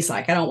 And he's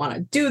like, I don't want to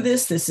do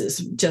this. This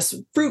is just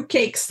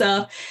fruitcake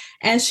stuff.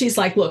 And she's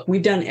like, look,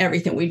 we've done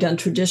everything. We've done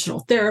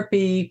traditional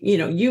therapy.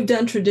 You've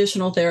done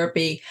traditional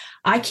therapy.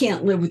 I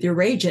can't live with your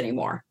rage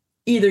anymore.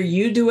 Either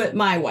you do it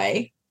my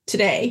way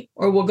today,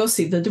 or we'll go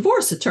see the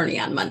divorce attorney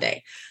on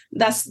Monday.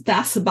 That's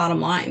the bottom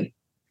line.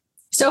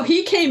 So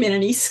he came in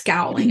and he's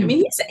scowling. I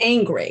mean, he's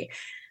angry.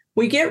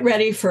 We get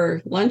ready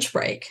for lunch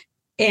break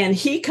and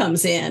he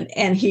comes in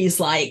and he's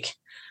like,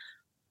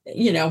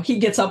 he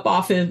gets up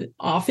off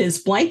his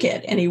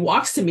blanket and he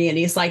walks to me and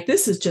he's like,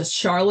 this is just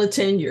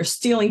charlatan. You're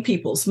stealing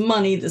people's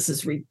money. This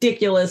is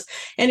ridiculous.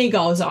 And he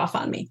goes off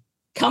on me,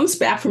 comes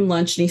back from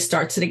lunch and he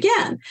starts it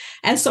again.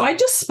 And so I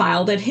just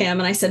smiled at him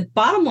and I said,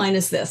 bottom line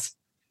is this.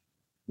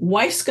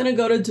 Wife's going to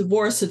go to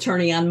divorce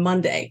attorney on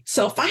Monday.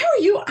 So if I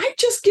were you, I'd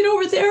just get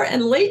over there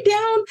and lay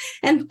down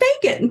and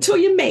fake it until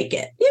you make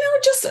it.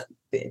 Just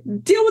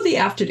deal with the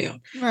afternoon.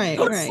 Right.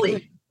 Go to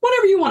sleep.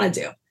 Whatever you want to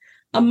do.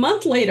 A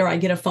month later, I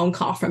get a phone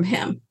call from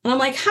him. And I'm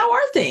like, how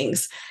are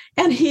things?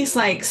 And he's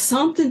like,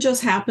 something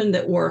just happened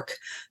at work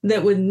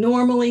that would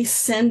normally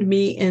send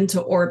me into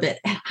orbit.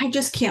 And I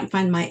just can't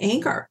find my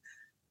anchor.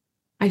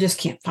 I just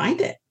can't find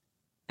it.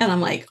 And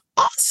I'm like,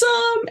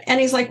 awesome. And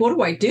he's like, what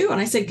do I do?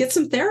 And I said, get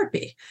some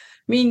therapy.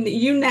 I mean,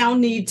 you now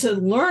need to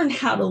learn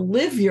how to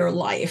live your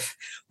life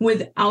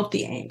without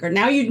the anger.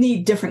 Now you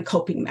need different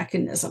coping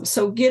mechanisms.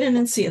 So get in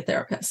and see a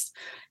therapist.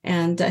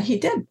 And he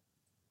did.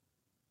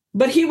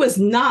 But he was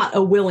not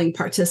a willing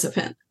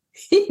participant.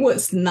 He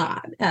was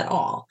not at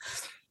all.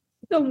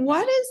 So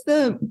what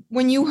is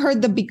when you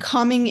heard the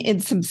becoming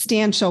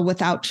insubstantial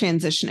without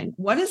transitioning,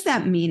 what does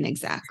that mean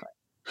exactly?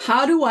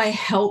 How do I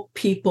help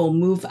people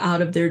move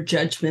out of their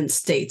judgment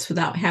states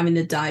without having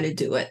to die to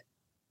do it?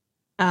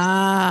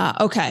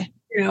 Okay.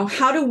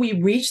 How do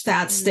we reach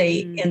that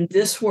state in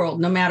this world,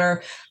 no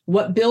matter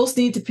what bills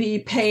need to be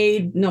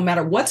paid, no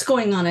matter what's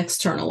going on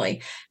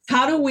externally?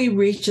 How do we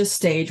reach a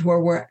stage where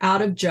we're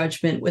out of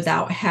judgment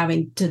without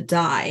having to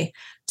die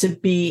to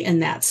be in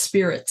that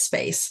spirit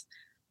space,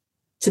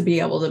 to be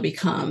able to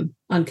become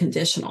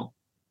unconditional?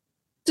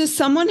 Does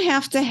someone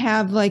have to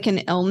have like an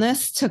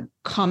illness to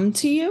come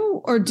to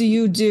you, or do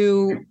you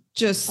do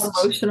just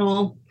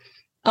emotional?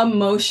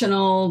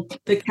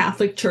 The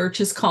Catholic Church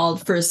is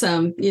called for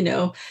some,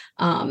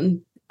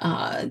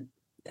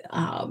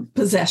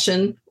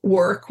 possession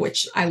work,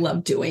 which I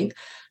love doing.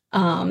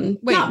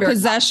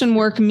 Possession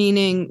work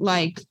meaning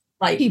like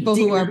people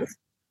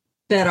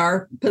that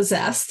are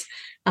possessed.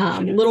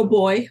 Little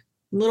boy,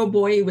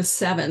 he was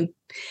 7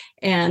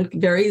 and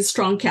very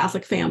strong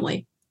Catholic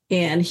family.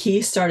 And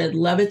he started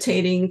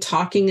levitating,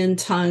 talking in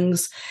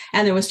tongues.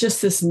 And there was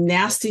just this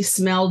nasty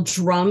smell,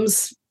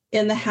 drums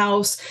in the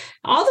house.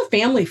 All the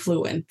family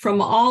flew in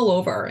from all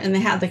over, and they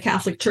had the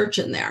Catholic Church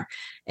in there.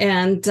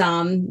 And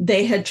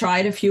they had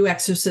tried a few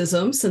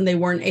exorcisms and they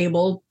weren't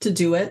able to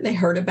do it. They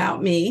heard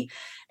about me.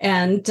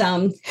 And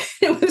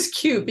it was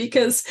cute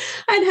because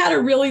I'd had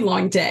a really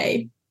long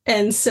day.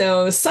 And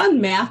so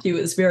son Matthew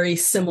is very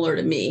similar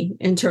to me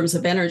in terms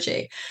of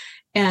energy.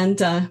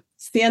 And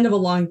it's the end of a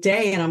long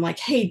day. And I'm like,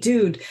 hey,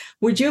 dude,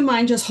 would you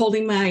mind just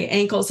holding my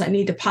ankles? I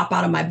need to pop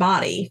out of my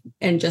body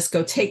and just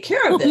go take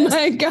care of this. Oh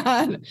my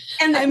God.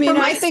 And I mean,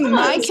 I think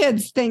my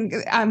kids think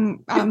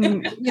I'm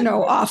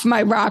off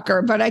my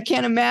rocker, but I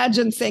can't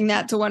imagine saying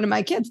that to one of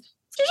my kids.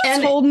 You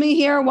just hold me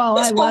here while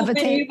I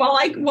levitate.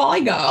 While I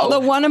go.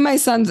 Although one of my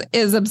sons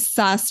is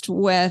obsessed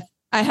with,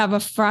 I have a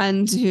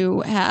friend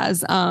who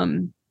has, why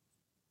am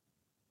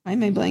I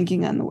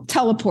blanking on the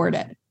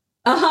teleported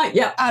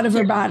out of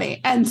her body.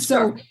 And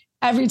so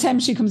every time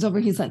she comes over,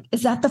 he's like,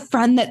 is that the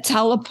friend that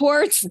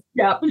teleports?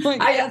 Yeah.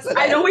 Like,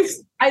 I'd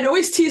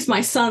always tease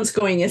my sons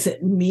going, is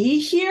it me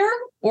here?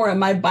 Or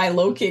am I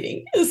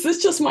bilocating? Is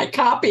this just my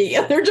copy?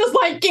 And they're just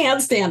like,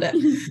 can't stand it.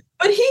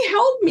 But he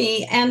held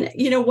me. And,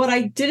 what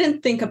I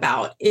didn't think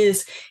about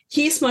is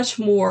he's much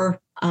more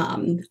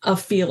a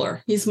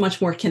feeler. He's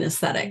much more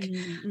kinesthetic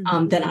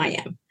than I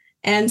am.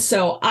 And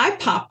so I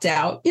popped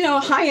out, a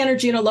high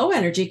energy and a low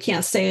energy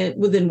can't stay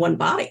within one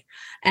body.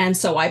 And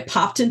so I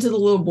popped into the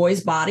little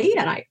boy's body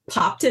and I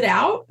popped it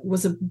out. It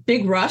was a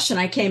big rush and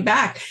I came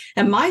back.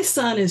 And my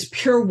son is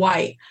pure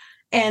white.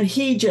 And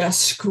he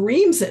just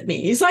screams at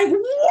me. He's like,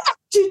 what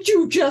did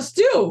you just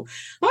do?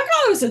 I'm like,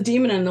 oh, it was a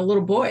demon and a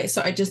little boy.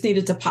 So I just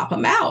needed to pop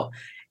him out.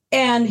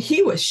 And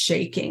he was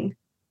shaking.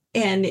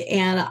 And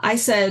I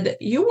said,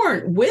 you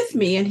weren't with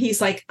me. And he's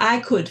like,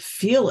 I could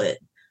feel it.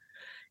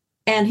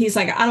 And he's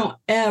like, I don't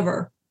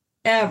ever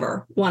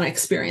want to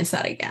experience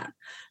that again.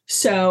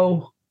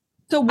 So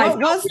what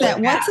was that?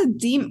 What's a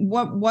demon?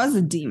 What was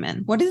a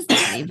demon? What is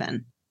that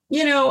even?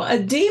 A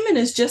demon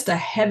is just a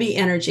heavy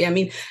energy. I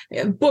mean,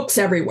 books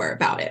everywhere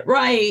about it,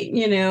 right?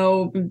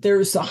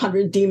 There's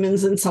 100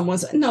 demons in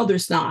someone's. No,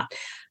 there's not.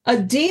 A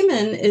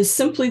demon is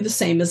simply the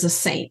same as a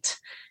saint.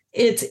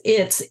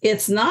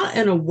 It's not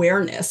an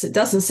awareness. It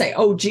doesn't say,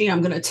 oh, gee,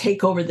 I'm going to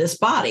take over this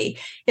body.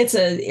 It's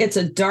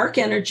a dark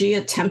energy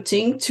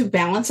attempting to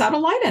balance out a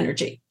light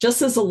energy,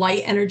 just as a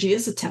light energy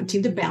is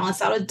attempting to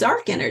balance out a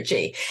dark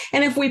energy.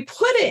 And if we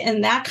put it in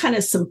that kind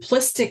of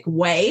simplistic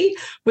way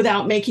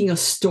without making a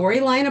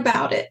storyline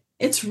about it,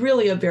 it's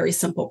really a very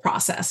simple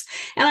process.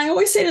 And I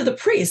always say to the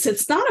priest,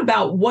 it's not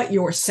about what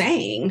you're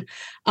saying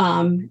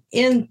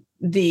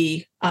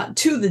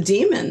to the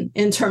demon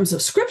in terms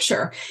of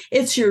scripture.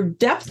 It's your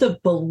depth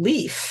of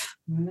belief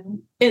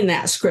in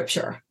that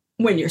scripture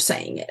when you're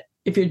saying it.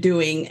 if you're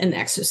doing an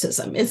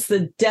exorcism. It's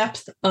the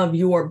depth of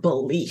your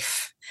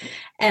belief.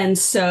 And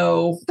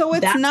so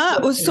it's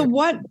not, so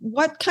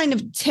what kind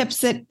of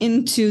tips it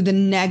into the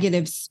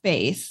negative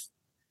space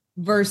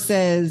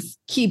versus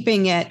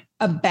keeping it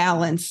a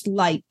balanced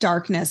light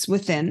darkness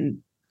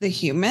within the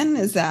human?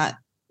 Is that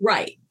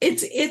right?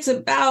 It's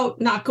about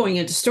not going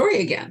into story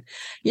again.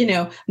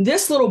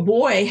 This little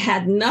boy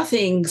had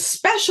nothing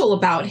special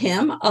about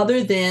him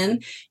other than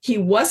he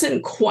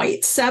wasn't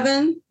quite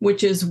 7,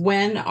 which is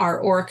when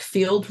our auric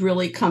field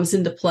really comes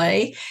into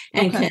play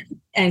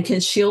and can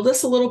shield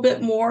us a little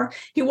bit more.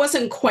 He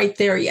wasn't quite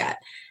there yet.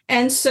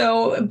 And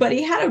so, but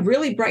he had a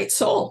really bright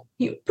soul.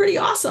 He was pretty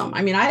awesome.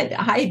 I mean,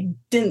 I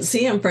didn't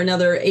see him for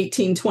another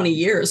 18, 20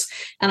 years.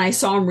 And I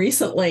saw him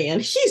recently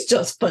and he's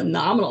just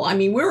phenomenal. I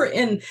mean,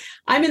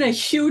 I'm in a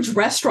huge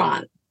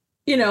restaurant,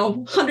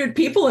 100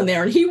 people in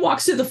there, and he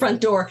walks through the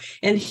front door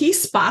and he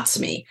spots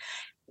me.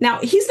 Now,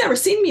 he's never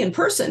seen me in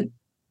person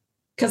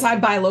because I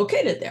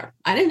bilocated there.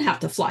 I didn't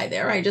have to fly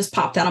there. I just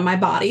popped out of my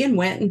body and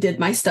went and did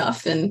my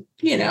stuff. And,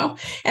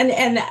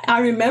 and I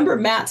remember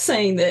Matt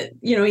saying that,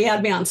 he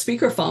had me on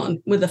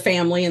speakerphone with the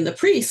family and the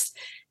priest.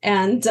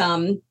 And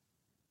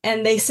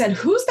they said,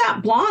 who's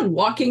that blonde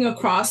walking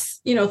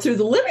across, through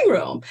the living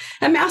room?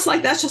 And Matt's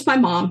like, that's just my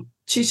mom.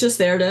 She's just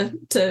there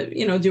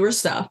to do her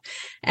stuff.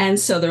 And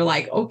so they're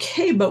like,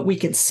 okay, but we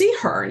can see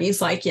her. And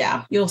he's like,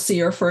 yeah, you'll see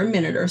her for a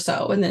minute or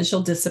so. And then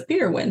she'll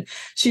disappear when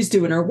she's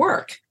doing her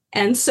work.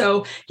 And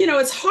so,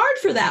 it's hard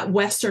for that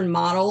Western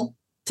model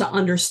to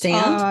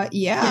understand.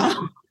 Yeah.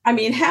 I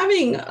mean,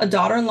 having a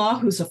daughter-in-law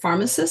who's a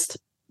pharmacist,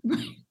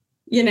 I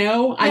mean,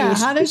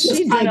 how does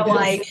she kind of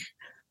like,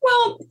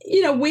 well,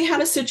 we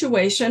had a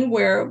situation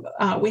where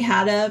we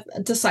had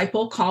a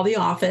disciple call the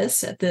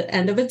office at the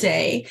end of a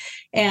day,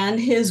 and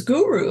his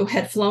guru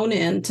had flown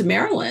in to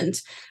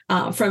Maryland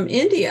from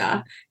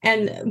India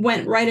and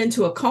went right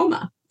into a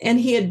coma. And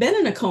he had been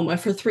in a coma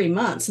for 3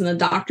 months, and the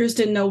doctors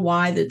didn't know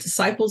why. The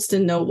disciples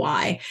didn't know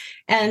why.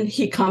 And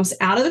he comes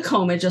out of the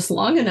coma just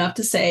long enough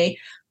to say,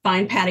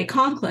 find Patti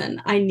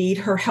Conklin. I need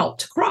her help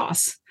to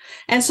cross.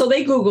 And so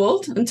they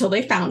Googled until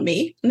they found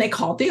me, and they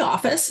called the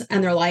office,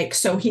 and they're like,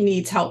 so he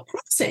needs help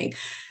crossing.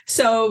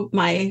 So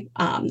my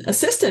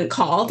assistant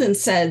called and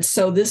said,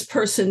 so this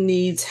person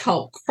needs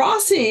help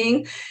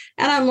crossing.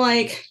 And I'm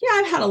like, yeah,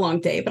 I've had a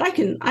long day, but I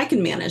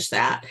can manage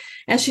that.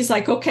 And she's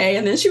like, okay.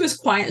 And then she was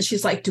quiet and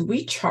she's like, do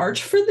we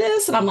charge for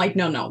this? And I'm like,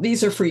 no,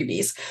 these are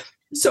freebies.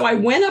 So I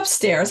went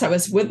upstairs. I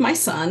was with my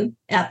son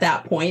at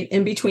that point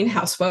in between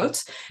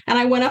houseboats. And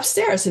I went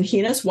upstairs, and he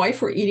and his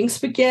wife were eating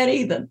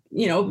spaghetti.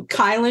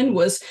 Kylan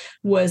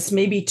was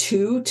maybe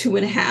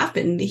 2.5,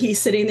 and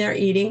he's sitting there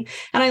eating.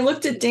 And I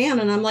looked at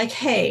Dan and I'm like,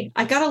 hey,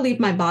 I got to leave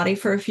my body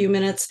for a few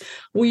minutes.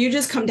 Will you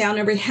just come down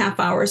every half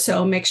hour or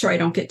so, make sure I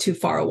don't get too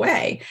far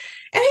away?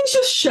 And he's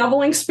just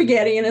shoveling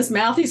spaghetti in his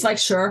mouth. He's like,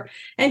 sure.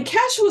 And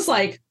Cash was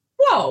like,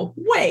 whoa,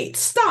 wait,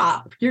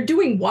 stop. You're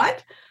doing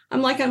what?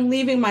 I'm like, I'm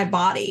leaving my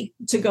body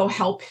to go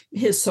help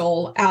his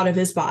soul out of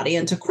his body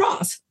and to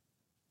cross.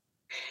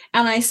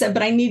 And I said,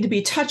 but I need to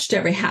be touched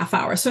every half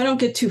hour so I don't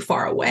get too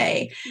far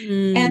away.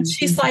 Mm-hmm. And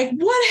she's like,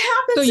 what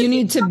happens? So you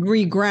need to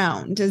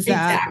reground. Is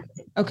that?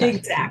 Exactly. Okay.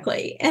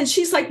 Exactly. And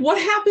she's like,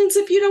 what happens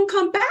if you don't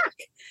come back?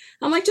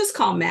 I'm like, just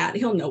call Matt.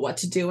 He'll know what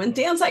to do. And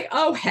Dan's like,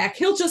 oh, heck,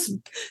 he'll just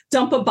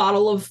dump a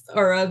bottle of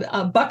or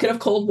a bucket of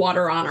cold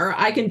water on her.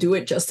 I can do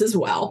it just as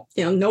well.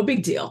 No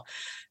big deal.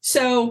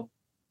 So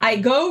I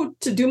go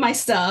to do my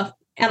stuff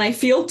and I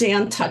feel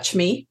Dan touch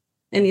me.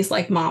 And he's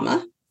like,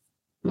 Mama.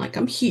 I'm like,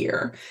 I'm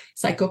here.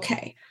 He's like,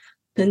 okay.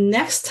 The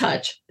next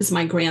touch is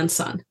my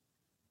grandson.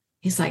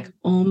 He's like,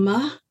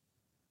 Oma.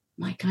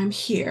 I'm like, I'm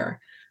here.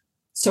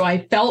 So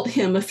I felt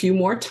him a few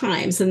more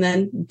times, and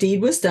then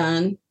deed was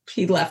done.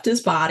 He left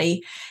his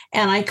body,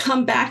 and I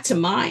come back to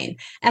mine,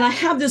 and I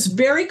have this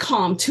very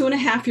calm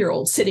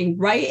 2.5-year-old sitting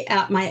right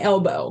at my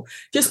elbow,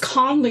 just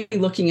calmly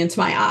looking into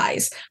my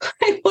eyes.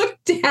 I look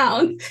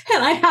down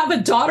and I have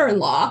a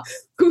daughter-in-law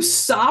who's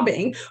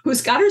sobbing,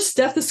 who's got her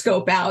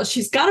stethoscope out.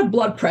 She's got a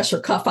blood pressure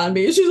cuff on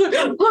me. And she's like,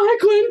 I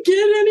couldn't get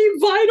any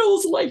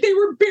vitals. Like, they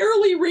were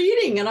barely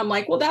reading. And I'm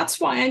like, well, that's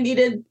why I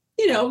needed,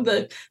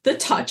 the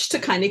touch to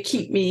kind of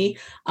keep me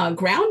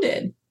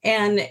grounded.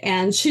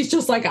 And she's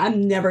just like,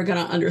 I'm never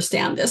going to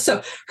understand this.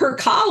 So her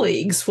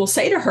colleagues will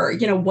say to her,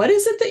 what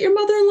is it that your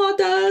mother-in-law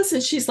does?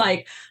 And she's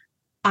like,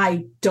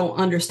 I don't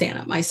understand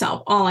it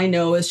myself. All I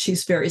know is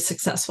she's very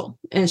successful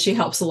and she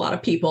helps a lot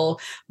of people,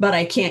 but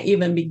I can't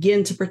even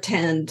begin to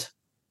pretend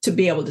to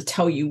be able to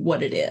tell you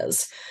what it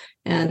is.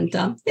 And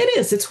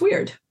it's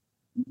weird.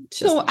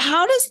 So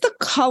how does the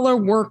color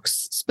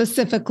works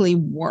specifically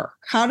work?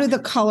 How do the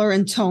color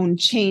and tone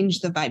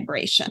change the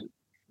vibration?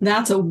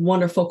 That's a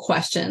wonderful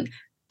question.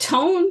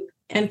 Tone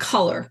and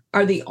color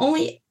are the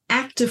only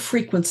active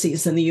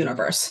frequencies in the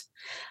universe.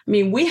 I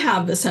mean, we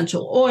have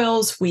essential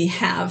oils, we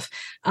have,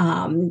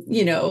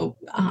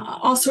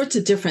 all sorts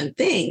of different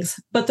things,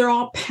 but they're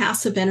all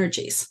passive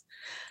energies.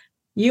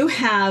 You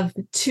have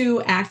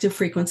 2 active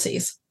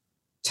frequencies,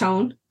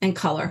 tone and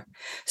color.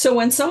 So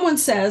when someone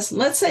says,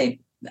 let's say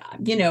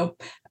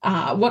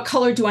what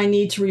color do I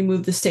need to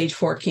remove the stage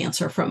 4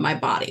 cancer from my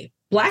body?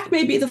 Black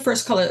may be the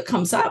first color that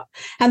comes up.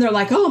 And they're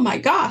like, oh my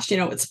gosh,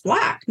 it's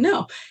black.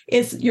 No,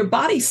 it's your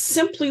body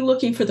simply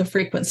looking for the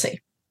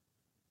frequency.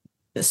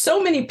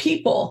 So many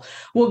people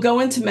will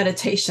go into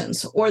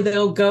meditations, or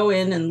they'll go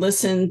in and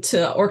listen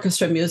to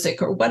orchestra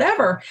music or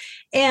whatever,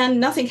 and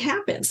nothing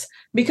happens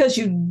because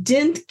you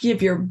didn't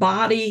give your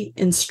body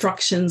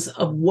instructions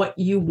of what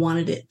you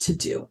wanted it to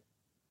do.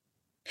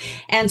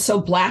 And so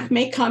black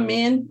may come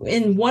in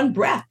one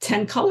breath.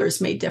 10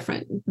 colors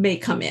may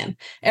come in.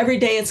 Every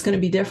day it's going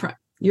to be different.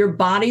 Your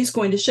body's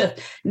going to shift.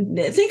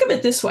 Think of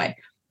it this way.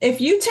 If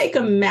you take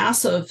a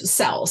mass of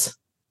cells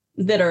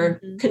that are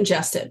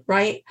congested,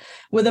 right,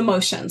 with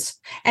emotions,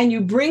 and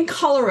you bring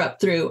color up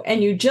through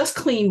and you just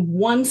clean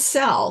one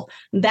cell,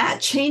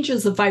 that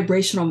changes the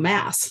vibrational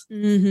mass,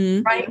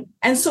 right?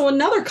 And so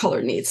another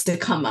color needs to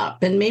come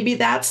up, and maybe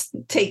that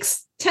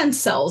takes 10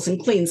 cells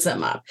and cleans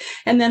them up.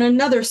 And then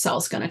another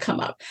cell's going to come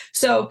up.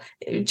 So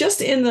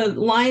just in the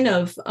line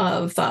of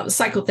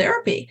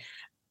psychotherapy,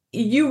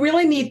 you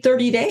really need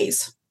 30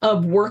 days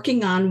of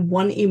working on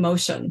one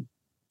emotion,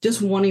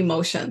 just one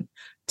emotion,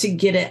 to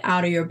get it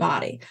out of your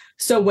body.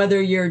 So whether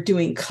you're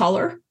doing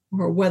color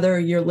or whether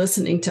you're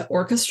listening to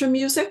orchestra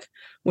music,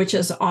 which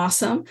is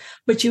awesome,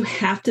 but you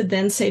have to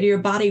then say to your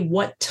body,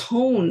 what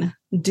tone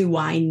do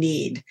I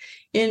need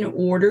in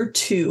order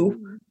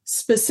to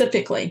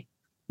specifically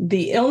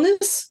the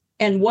illness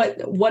and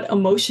what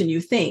emotion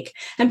you think.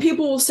 And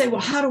people will say, well,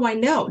 how do I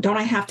know? Don't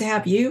I have to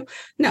have you?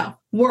 No,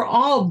 we're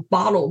all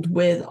bottled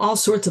with all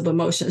sorts of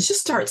emotions. Just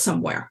start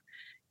somewhere.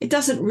 It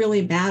doesn't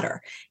really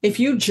matter.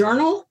 If you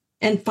journal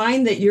and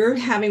find that you're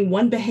having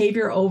one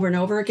behavior over and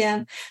over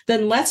again,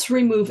 then let's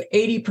remove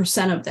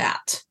 80% of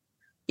that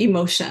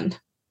emotion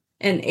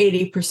and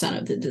 80%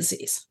 of the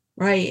disease,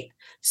 right?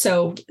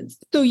 So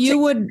you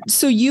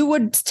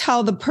would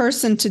tell the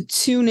person to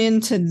tune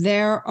into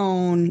their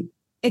own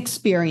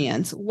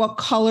experience. What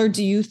color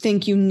do you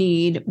think you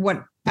need?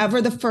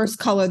 Whatever the first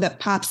color that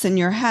pops in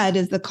your head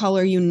is the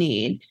color you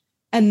need.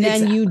 And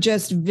then you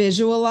just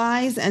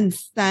visualize and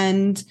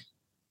send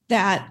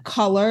that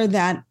color,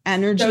 that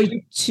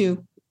energy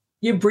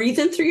you breathe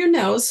in through your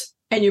nose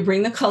and you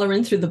bring the color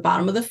in through the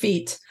bottom of the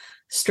feet,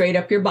 straight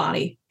up your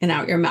body and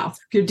out your mouth.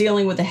 If you're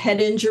dealing with a head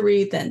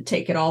injury, then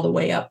take it all the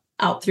way up,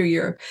 out through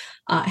your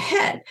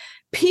head.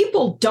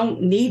 People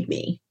don't need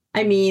me.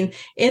 I mean,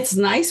 it's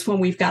nice when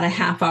we've got a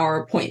half-hour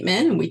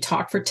appointment and we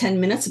talk for 10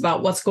 minutes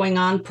about what's going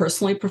on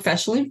personally,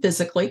 professionally, and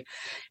physically.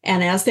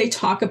 And as they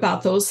talk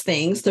about those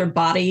things, their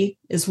body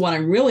is what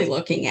I'm really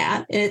looking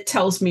at. It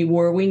tells me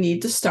where we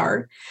need to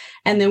start.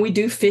 And then we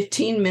do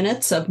 15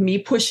 minutes of me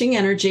pushing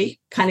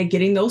energy, kind of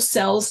getting those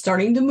cells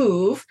starting to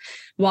move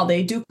while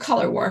they do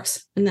color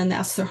works. And then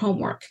that's their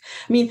homework.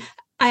 I mean,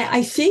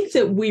 I think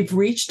that we've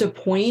reached a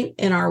point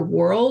in our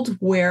world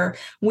where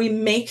we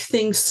make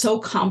things so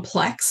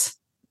complex.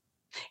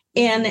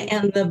 And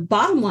the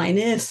bottom line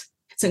is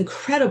it's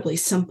incredibly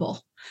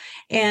simple.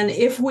 And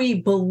if we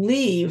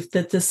believe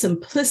that the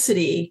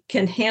simplicity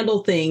can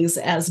handle things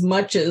as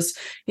much as,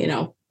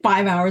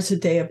 5 hours a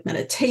day of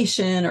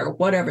meditation or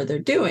whatever they're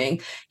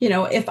doing,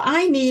 if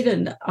I need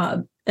an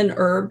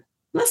herb,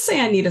 let's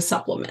say I need a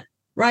supplement,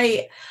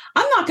 right?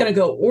 I'm not going to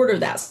go order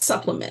that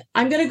supplement.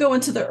 I'm going to go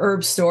into the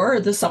herb store or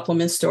the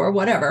supplement store,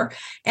 whatever,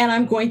 and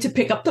I'm going to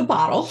pick up the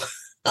bottle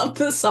of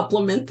the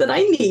supplement that I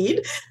need.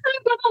 And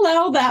I'm going to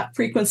allow that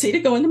frequency to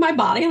go into my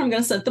body, and I'm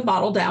going to set the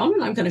bottle down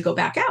and I'm going to go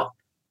back out.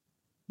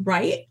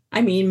 Right?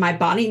 I mean, my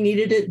body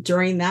needed it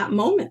during that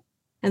moment.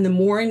 And the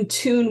more in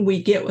tune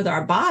we get with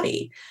our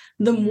body,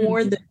 the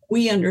more that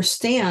we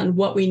understand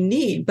what we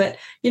need. But,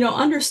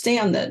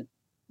 understand that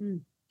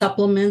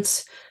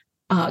supplements,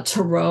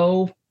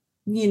 tarot,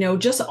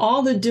 just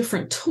all the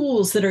different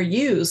tools that are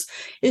used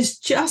is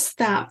just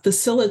that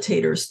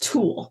facilitator's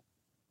tool.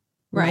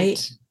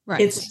 Right? Right.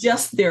 It's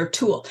just their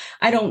tool.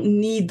 I don't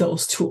need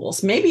those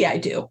tools. Maybe I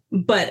do,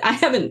 but I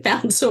haven't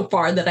found so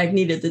far that I've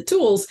needed the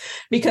tools,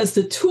 because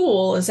the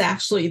tool is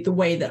actually the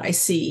way that I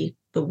see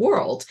the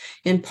world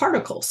in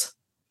particles.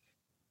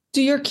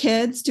 Do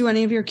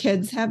any of your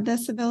kids have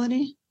this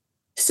ability?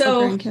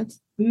 So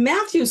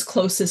Matthew's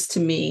closest to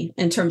me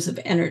in terms of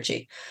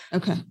energy.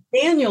 Okay.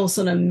 Daniel's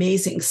an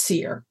amazing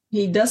seer.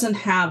 He doesn't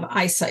have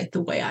eyesight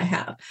the way I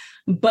have,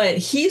 but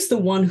he's the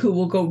one who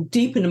will go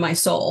deep into my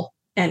soul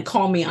and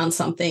call me on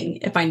something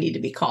if I need to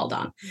be called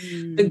on.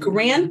 The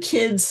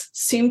grandkids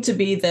seem to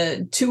be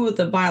the two of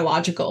the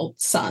biological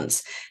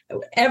sons.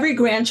 Every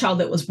grandchild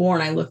that was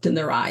born, I looked in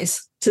their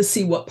eyes to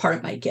see what part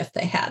of my gift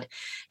they had.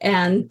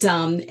 And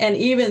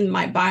even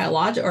my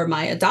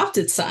my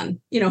adopted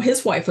son,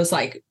 his wife was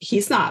like,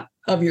 he's not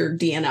of your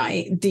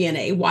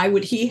DNA. Why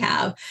would he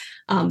have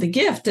the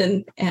gift?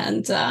 And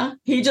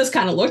he just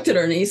kind of looked at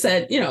her and he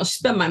said,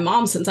 she's been my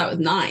mom since I was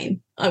 9.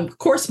 Of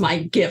course, my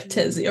gift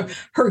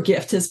her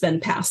gift has been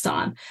passed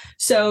on.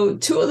 So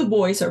 2 of the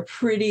boys are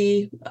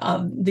pretty,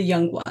 the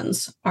young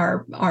ones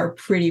are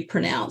pretty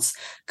pronounced.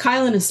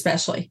 Kylan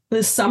especially.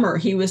 This summer,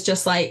 he was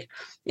just like,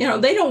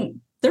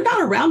 they're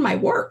not around my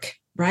work.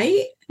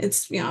 right?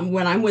 It's,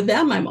 when I'm with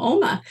them, I'm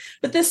Oma.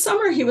 But this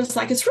summer he was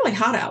like, it's really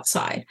hot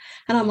outside.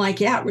 And I'm like,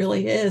 yeah, it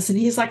really is. And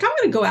he's like, I'm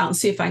going to go out and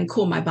see if I can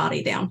cool my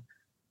body down.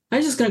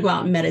 I'm just going to go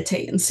out and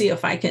meditate and see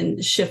if I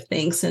can shift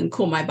things and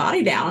cool my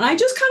body down. And I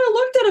just kind of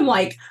looked at him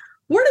like,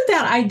 where did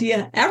that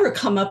idea ever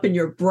come up in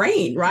your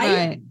brain?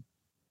 Right.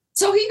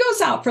 So he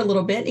goes out for a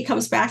little bit and he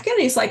comes back in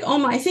and he's like,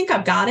 Oma, I think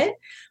I've got it,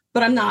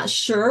 but I'm not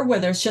sure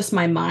whether it's just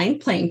my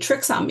mind playing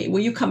tricks on me.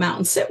 Will you come out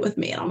and sit with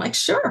me? And I'm like,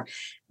 sure.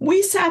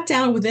 We sat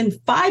down. Within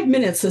 5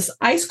 minutes, this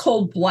ice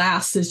cold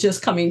blast is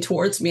just coming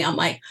towards me. I'm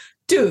like,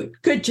 dude,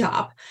 good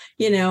job.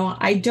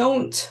 I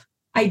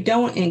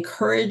don't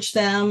encourage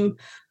them.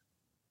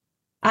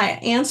 I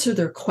answer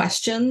their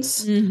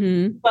questions,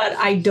 but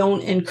I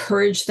don't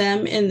encourage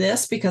them in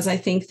this because I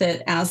think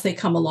that as they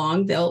come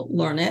along, they'll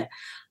learn it.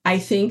 I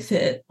think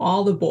that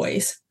all the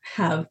boys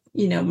have,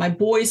 my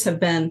boys have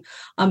been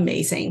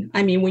amazing.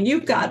 I mean, when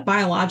you've got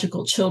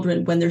biological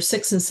children, when they're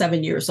 6 and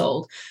 7 years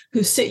old,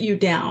 who sit you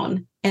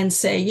down and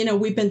say,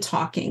 we've been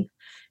talking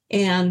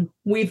and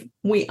we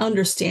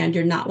understand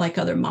you're not like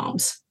other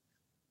moms.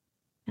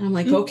 And I'm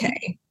like,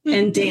 okay.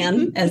 And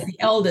Dan, as the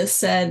eldest,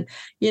 said,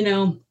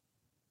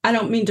 I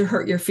don't mean to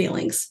hurt your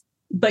feelings,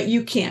 but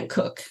you can't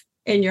cook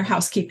and your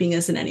housekeeping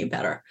isn't any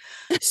better.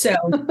 So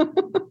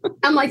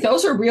I'm like,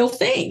 those are real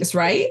things,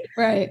 right?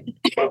 Right.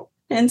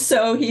 And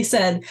so he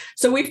said,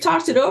 so we've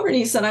talked it over and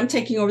he said, I'm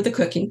taking over the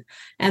cooking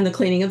and the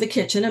cleaning of the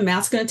kitchen and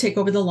Matt's going to take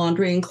over the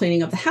laundry and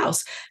cleaning of the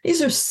house.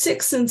 These are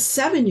 6 and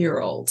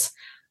 7-year-olds.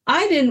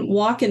 I didn't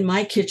walk in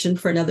my kitchen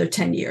for another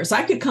 10 years.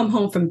 I could come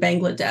home from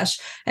Bangladesh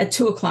at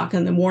 2:00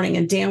 in the morning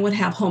and Dan would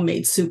have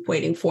homemade soup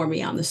waiting for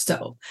me on the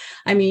stove.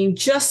 I mean,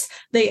 just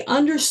they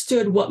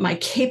understood what my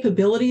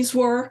capabilities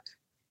were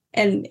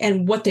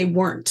and what they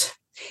weren't.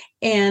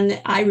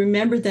 And I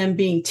remember them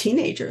being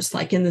teenagers,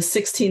 like in the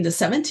 16 to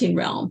 17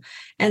 realm,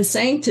 and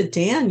saying to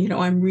Dan,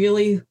 I'm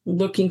really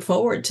looking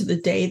forward to the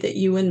day that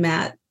you and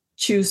Matt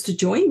choose to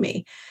join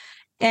me.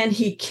 And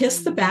he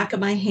kissed the back of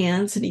my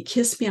hands and he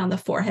kissed me on the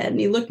forehead and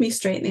he looked me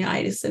straight in the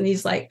eyes and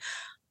he's like,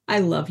 I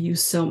love you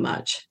so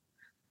much.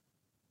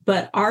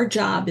 But our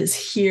job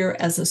is here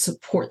as a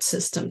support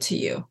system to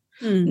you,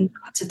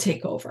 not to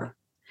take over.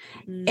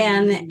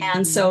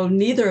 And so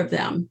neither of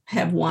them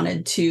have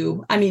wanted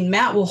to. I mean,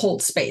 Matt will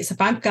hold space.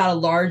 If I've got a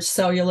large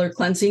cellular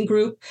cleansing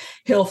group,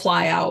 he'll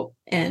fly out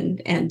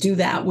and do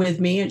that with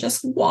me and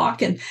just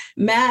walk. And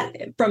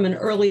Matt, from an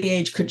early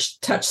age, could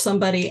touch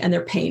somebody and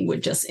their pain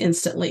would just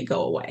instantly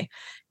go away.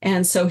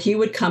 And so he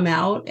would come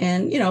out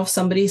and, if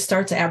somebody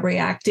starts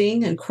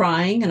abreacting and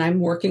crying and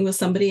I'm working with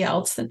somebody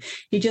else, then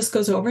he just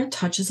goes over and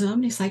touches them.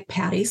 And he's like,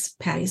 Patty's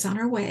on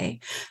her way.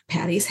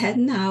 Patty's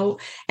heading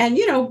out. And,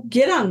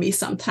 get on me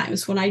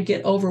sometimes when I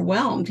get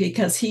overwhelmed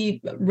because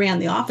he ran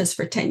the office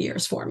for 10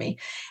 years for me.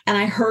 And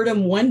I heard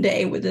him one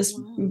day with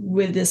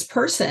this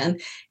person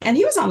and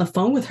he was on the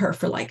phone with her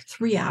for like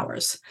 3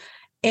 hours.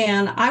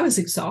 And I was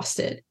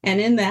exhausted. And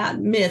in that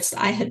midst,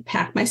 I had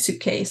packed my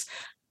suitcase.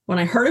 When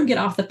I heard him get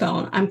off the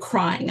phone, I'm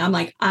crying. I'm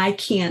like, I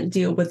can't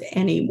deal with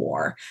any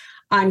more.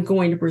 I'm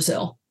going to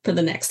Brazil for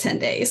the next 10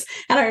 days.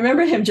 And I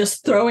remember him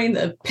just throwing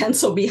the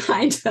pencil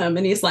behind him.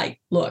 And he's like,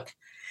 look,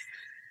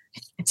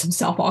 gets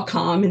himself all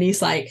calm. And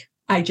he's like,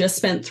 I just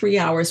spent 3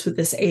 hours with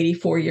this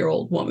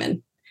 84-year-old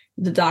woman.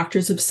 The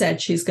doctors have said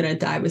she's going to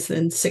die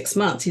within 6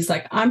 months. He's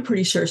like, I'm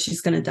pretty sure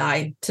she's going to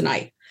die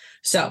tonight.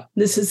 So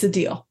this is the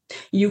deal.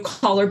 You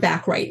call her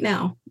back right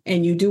now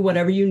and you do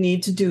whatever you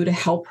need to do to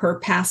help her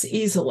pass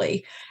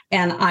easily.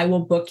 And I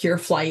will book your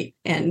flight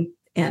and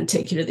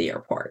take you to the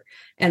airport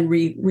and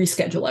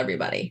reschedule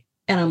everybody.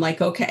 And I'm like,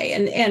 okay.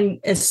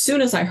 And as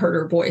soon as I heard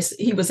her voice,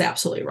 he was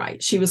absolutely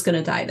right. She was going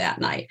to die that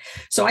night.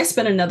 So I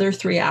spent another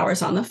 3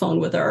 hours on the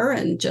phone with her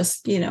and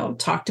just,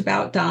 talked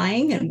about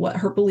dying and what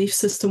her belief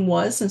system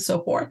was and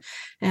so forth.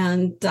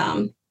 And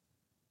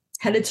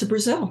headed to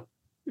Brazil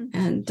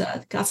and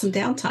got some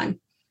downtime.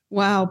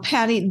 Wow,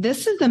 Patti,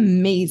 this is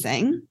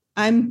amazing.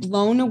 I'm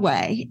blown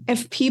away.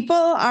 If people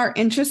are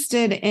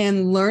interested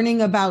in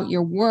learning about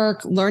your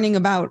work, learning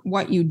about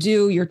what you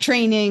do, your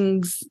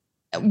trainings,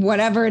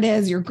 whatever it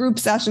is, your group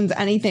sessions,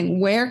 anything,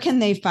 where can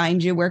they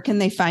find you? Where can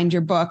they find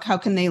your book? How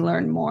can they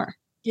learn more?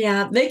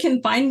 Yeah, they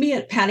can find me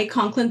at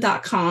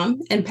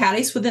patticonklin.com, and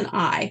Patti's with an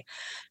I.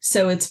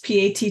 So it's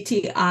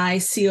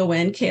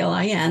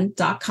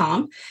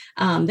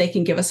PATTICONKLIN.com. They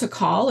can give us a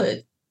call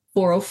at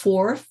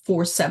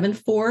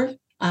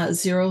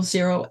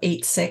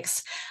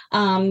 404-474-0086.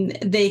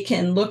 They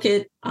can look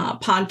at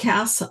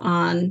podcasts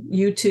on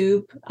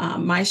YouTube.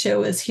 My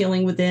show is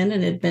Healing Within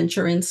and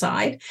Adventure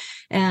Inside.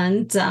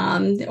 And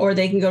or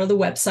they can go to the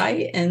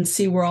website and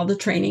see where all the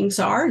trainings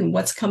are and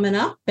what's coming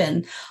up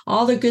and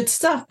all the good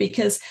stuff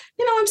because,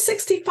 I'm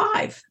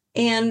 65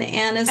 and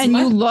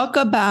you look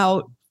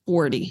about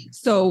 40.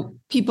 So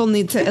people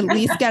need to at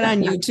least get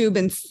on YouTube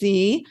and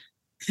see.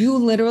 You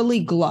literally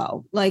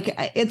glow. Like,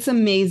 it's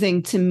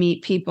amazing to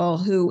meet people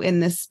who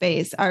in this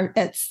space are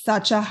at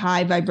such a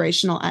high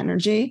vibrational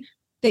energy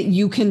that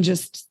you can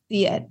just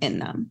see it in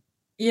them.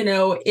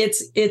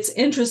 it's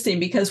interesting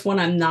because when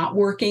I'm not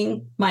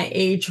working, my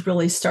age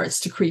really starts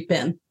to creep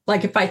in.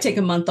 Like if I take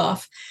a month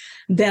off,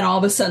 then all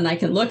of a sudden I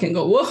can look and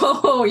go,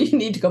 whoa, you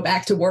need to go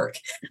back to work.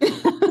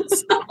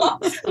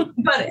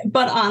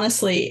 But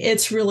honestly,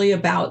 it's really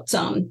about,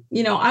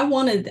 I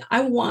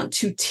want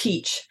to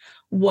teach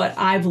what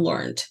I've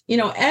learned.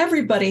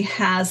 Everybody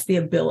has the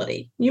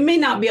ability. You may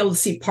not be able to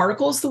see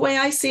particles the way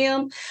I see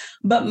them,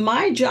 but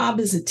my job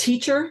as a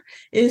teacher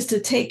is to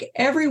take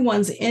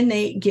everyone's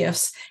innate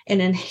gifts and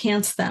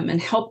enhance them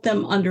and help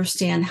them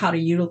understand how to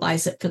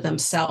utilize it for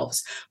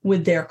themselves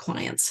with their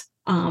clients.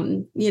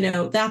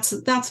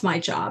 That's my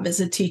job as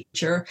a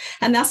teacher.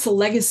 And that's the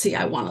legacy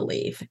I want to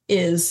leave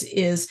is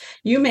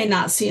you may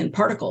not see in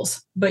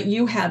particles, but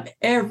you have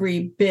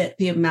every bit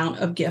the amount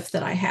of gift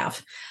that I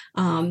have.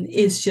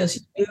 It's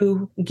just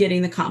you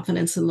getting the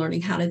confidence and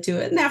learning how to do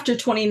it. And after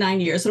 29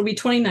 years, it'll be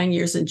 29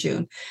 years in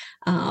June,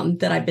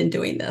 that I've been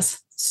doing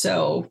this.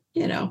 So,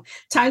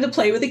 time to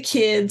play with the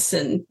kids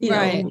and,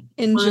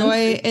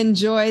 enjoy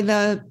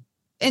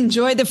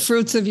the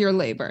fruits of your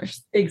labor.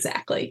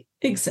 Exactly.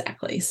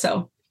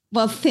 So,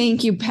 well,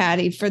 thank you,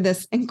 Patti, for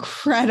this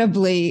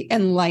incredibly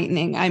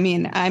enlightening. I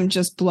mean, I'm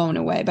just blown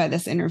away by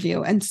this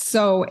interview and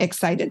so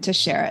excited to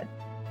share it.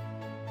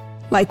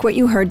 Like what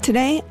you heard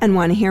today and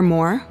want to hear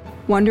more?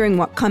 Wondering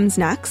what comes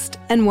next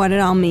and what it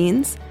all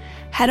means?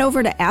 Head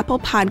over to Apple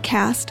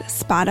Podcast,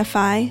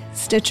 Spotify,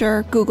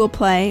 Stitcher, Google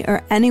Play,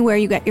 or anywhere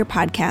you get your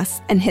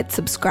podcasts and hit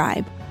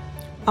subscribe.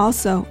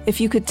 Also, if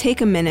you could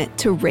take a minute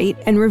to rate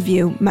and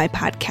review my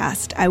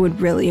podcast, I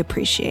would really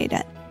appreciate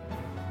it.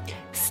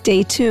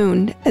 Stay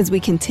tuned as we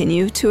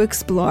continue to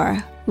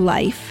explore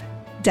life,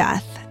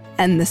 death,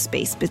 and the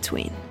space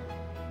between.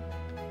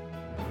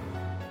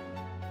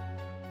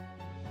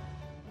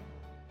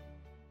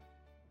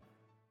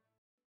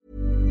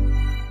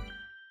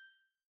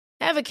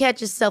 Ever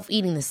catch yourself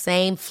eating the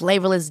same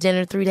flavorless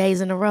dinner 3 days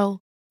in a row?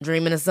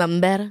 Dreaming of something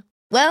better?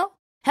 Well,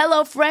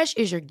 HelloFresh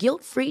is your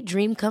guilt-free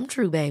dream come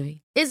true,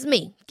 baby. It's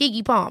me,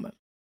 Keke Palmer.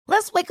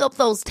 Let's wake up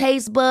those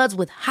taste buds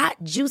with hot,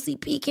 juicy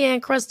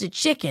pecan-crusted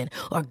chicken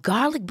or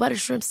garlic butter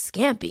shrimp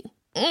scampi.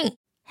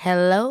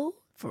 Hello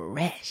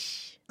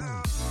Fresh.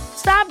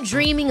 Stop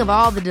dreaming of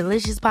all the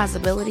delicious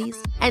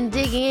possibilities and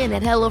dig in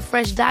at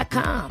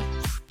HelloFresh.com.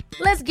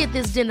 Let's get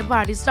this dinner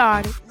party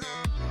started.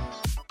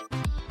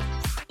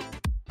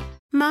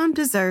 Mom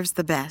deserves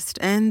the best,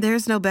 and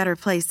there's no better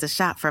place to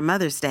shop for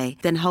Mother's Day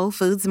than Whole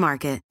Foods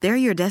Market. They're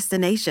your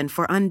destination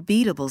for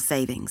unbeatable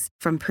savings,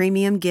 from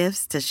premium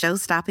gifts to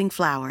show-stopping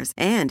flowers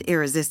and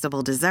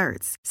irresistible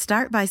desserts.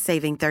 Start by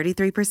saving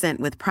 33%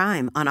 with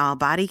Prime on all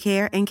body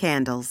care and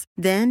candles.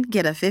 Then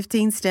get a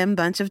 15-stem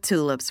bunch of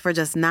tulips for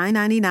just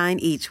 $9.99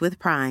 each with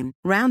Prime.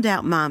 Round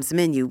out Mom's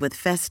menu with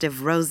festive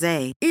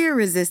rosé,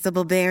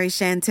 irresistible berry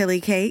chantilly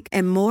cake,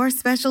 and more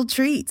special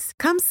treats.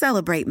 Come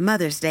celebrate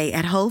Mother's Day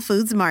at Whole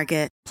Foods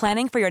Market.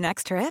 Planning for your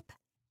next trip?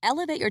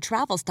 Elevate your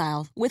travel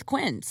style with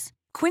Quince.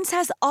 Quince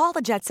has all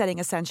the jet-setting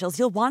essentials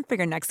you'll want for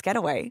your next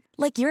getaway,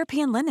 like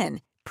European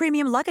linen,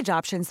 premium luggage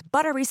options,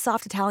 buttery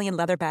soft Italian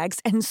leather bags,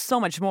 and so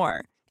much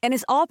more. And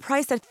is all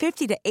priced at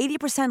 50 to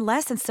 80%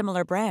 less than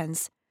similar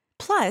brands.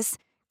 Plus,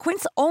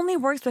 Quince only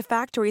works with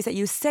factories that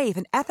use safe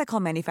and ethical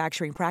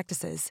manufacturing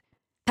practices.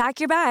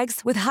 Pack your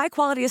bags with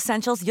high-quality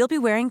essentials you'll be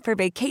wearing for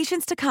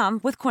vacations to come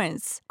with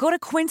Quince. Go to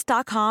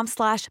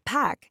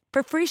quince.com/pack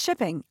for free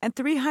shipping and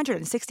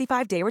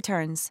 365-day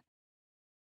returns.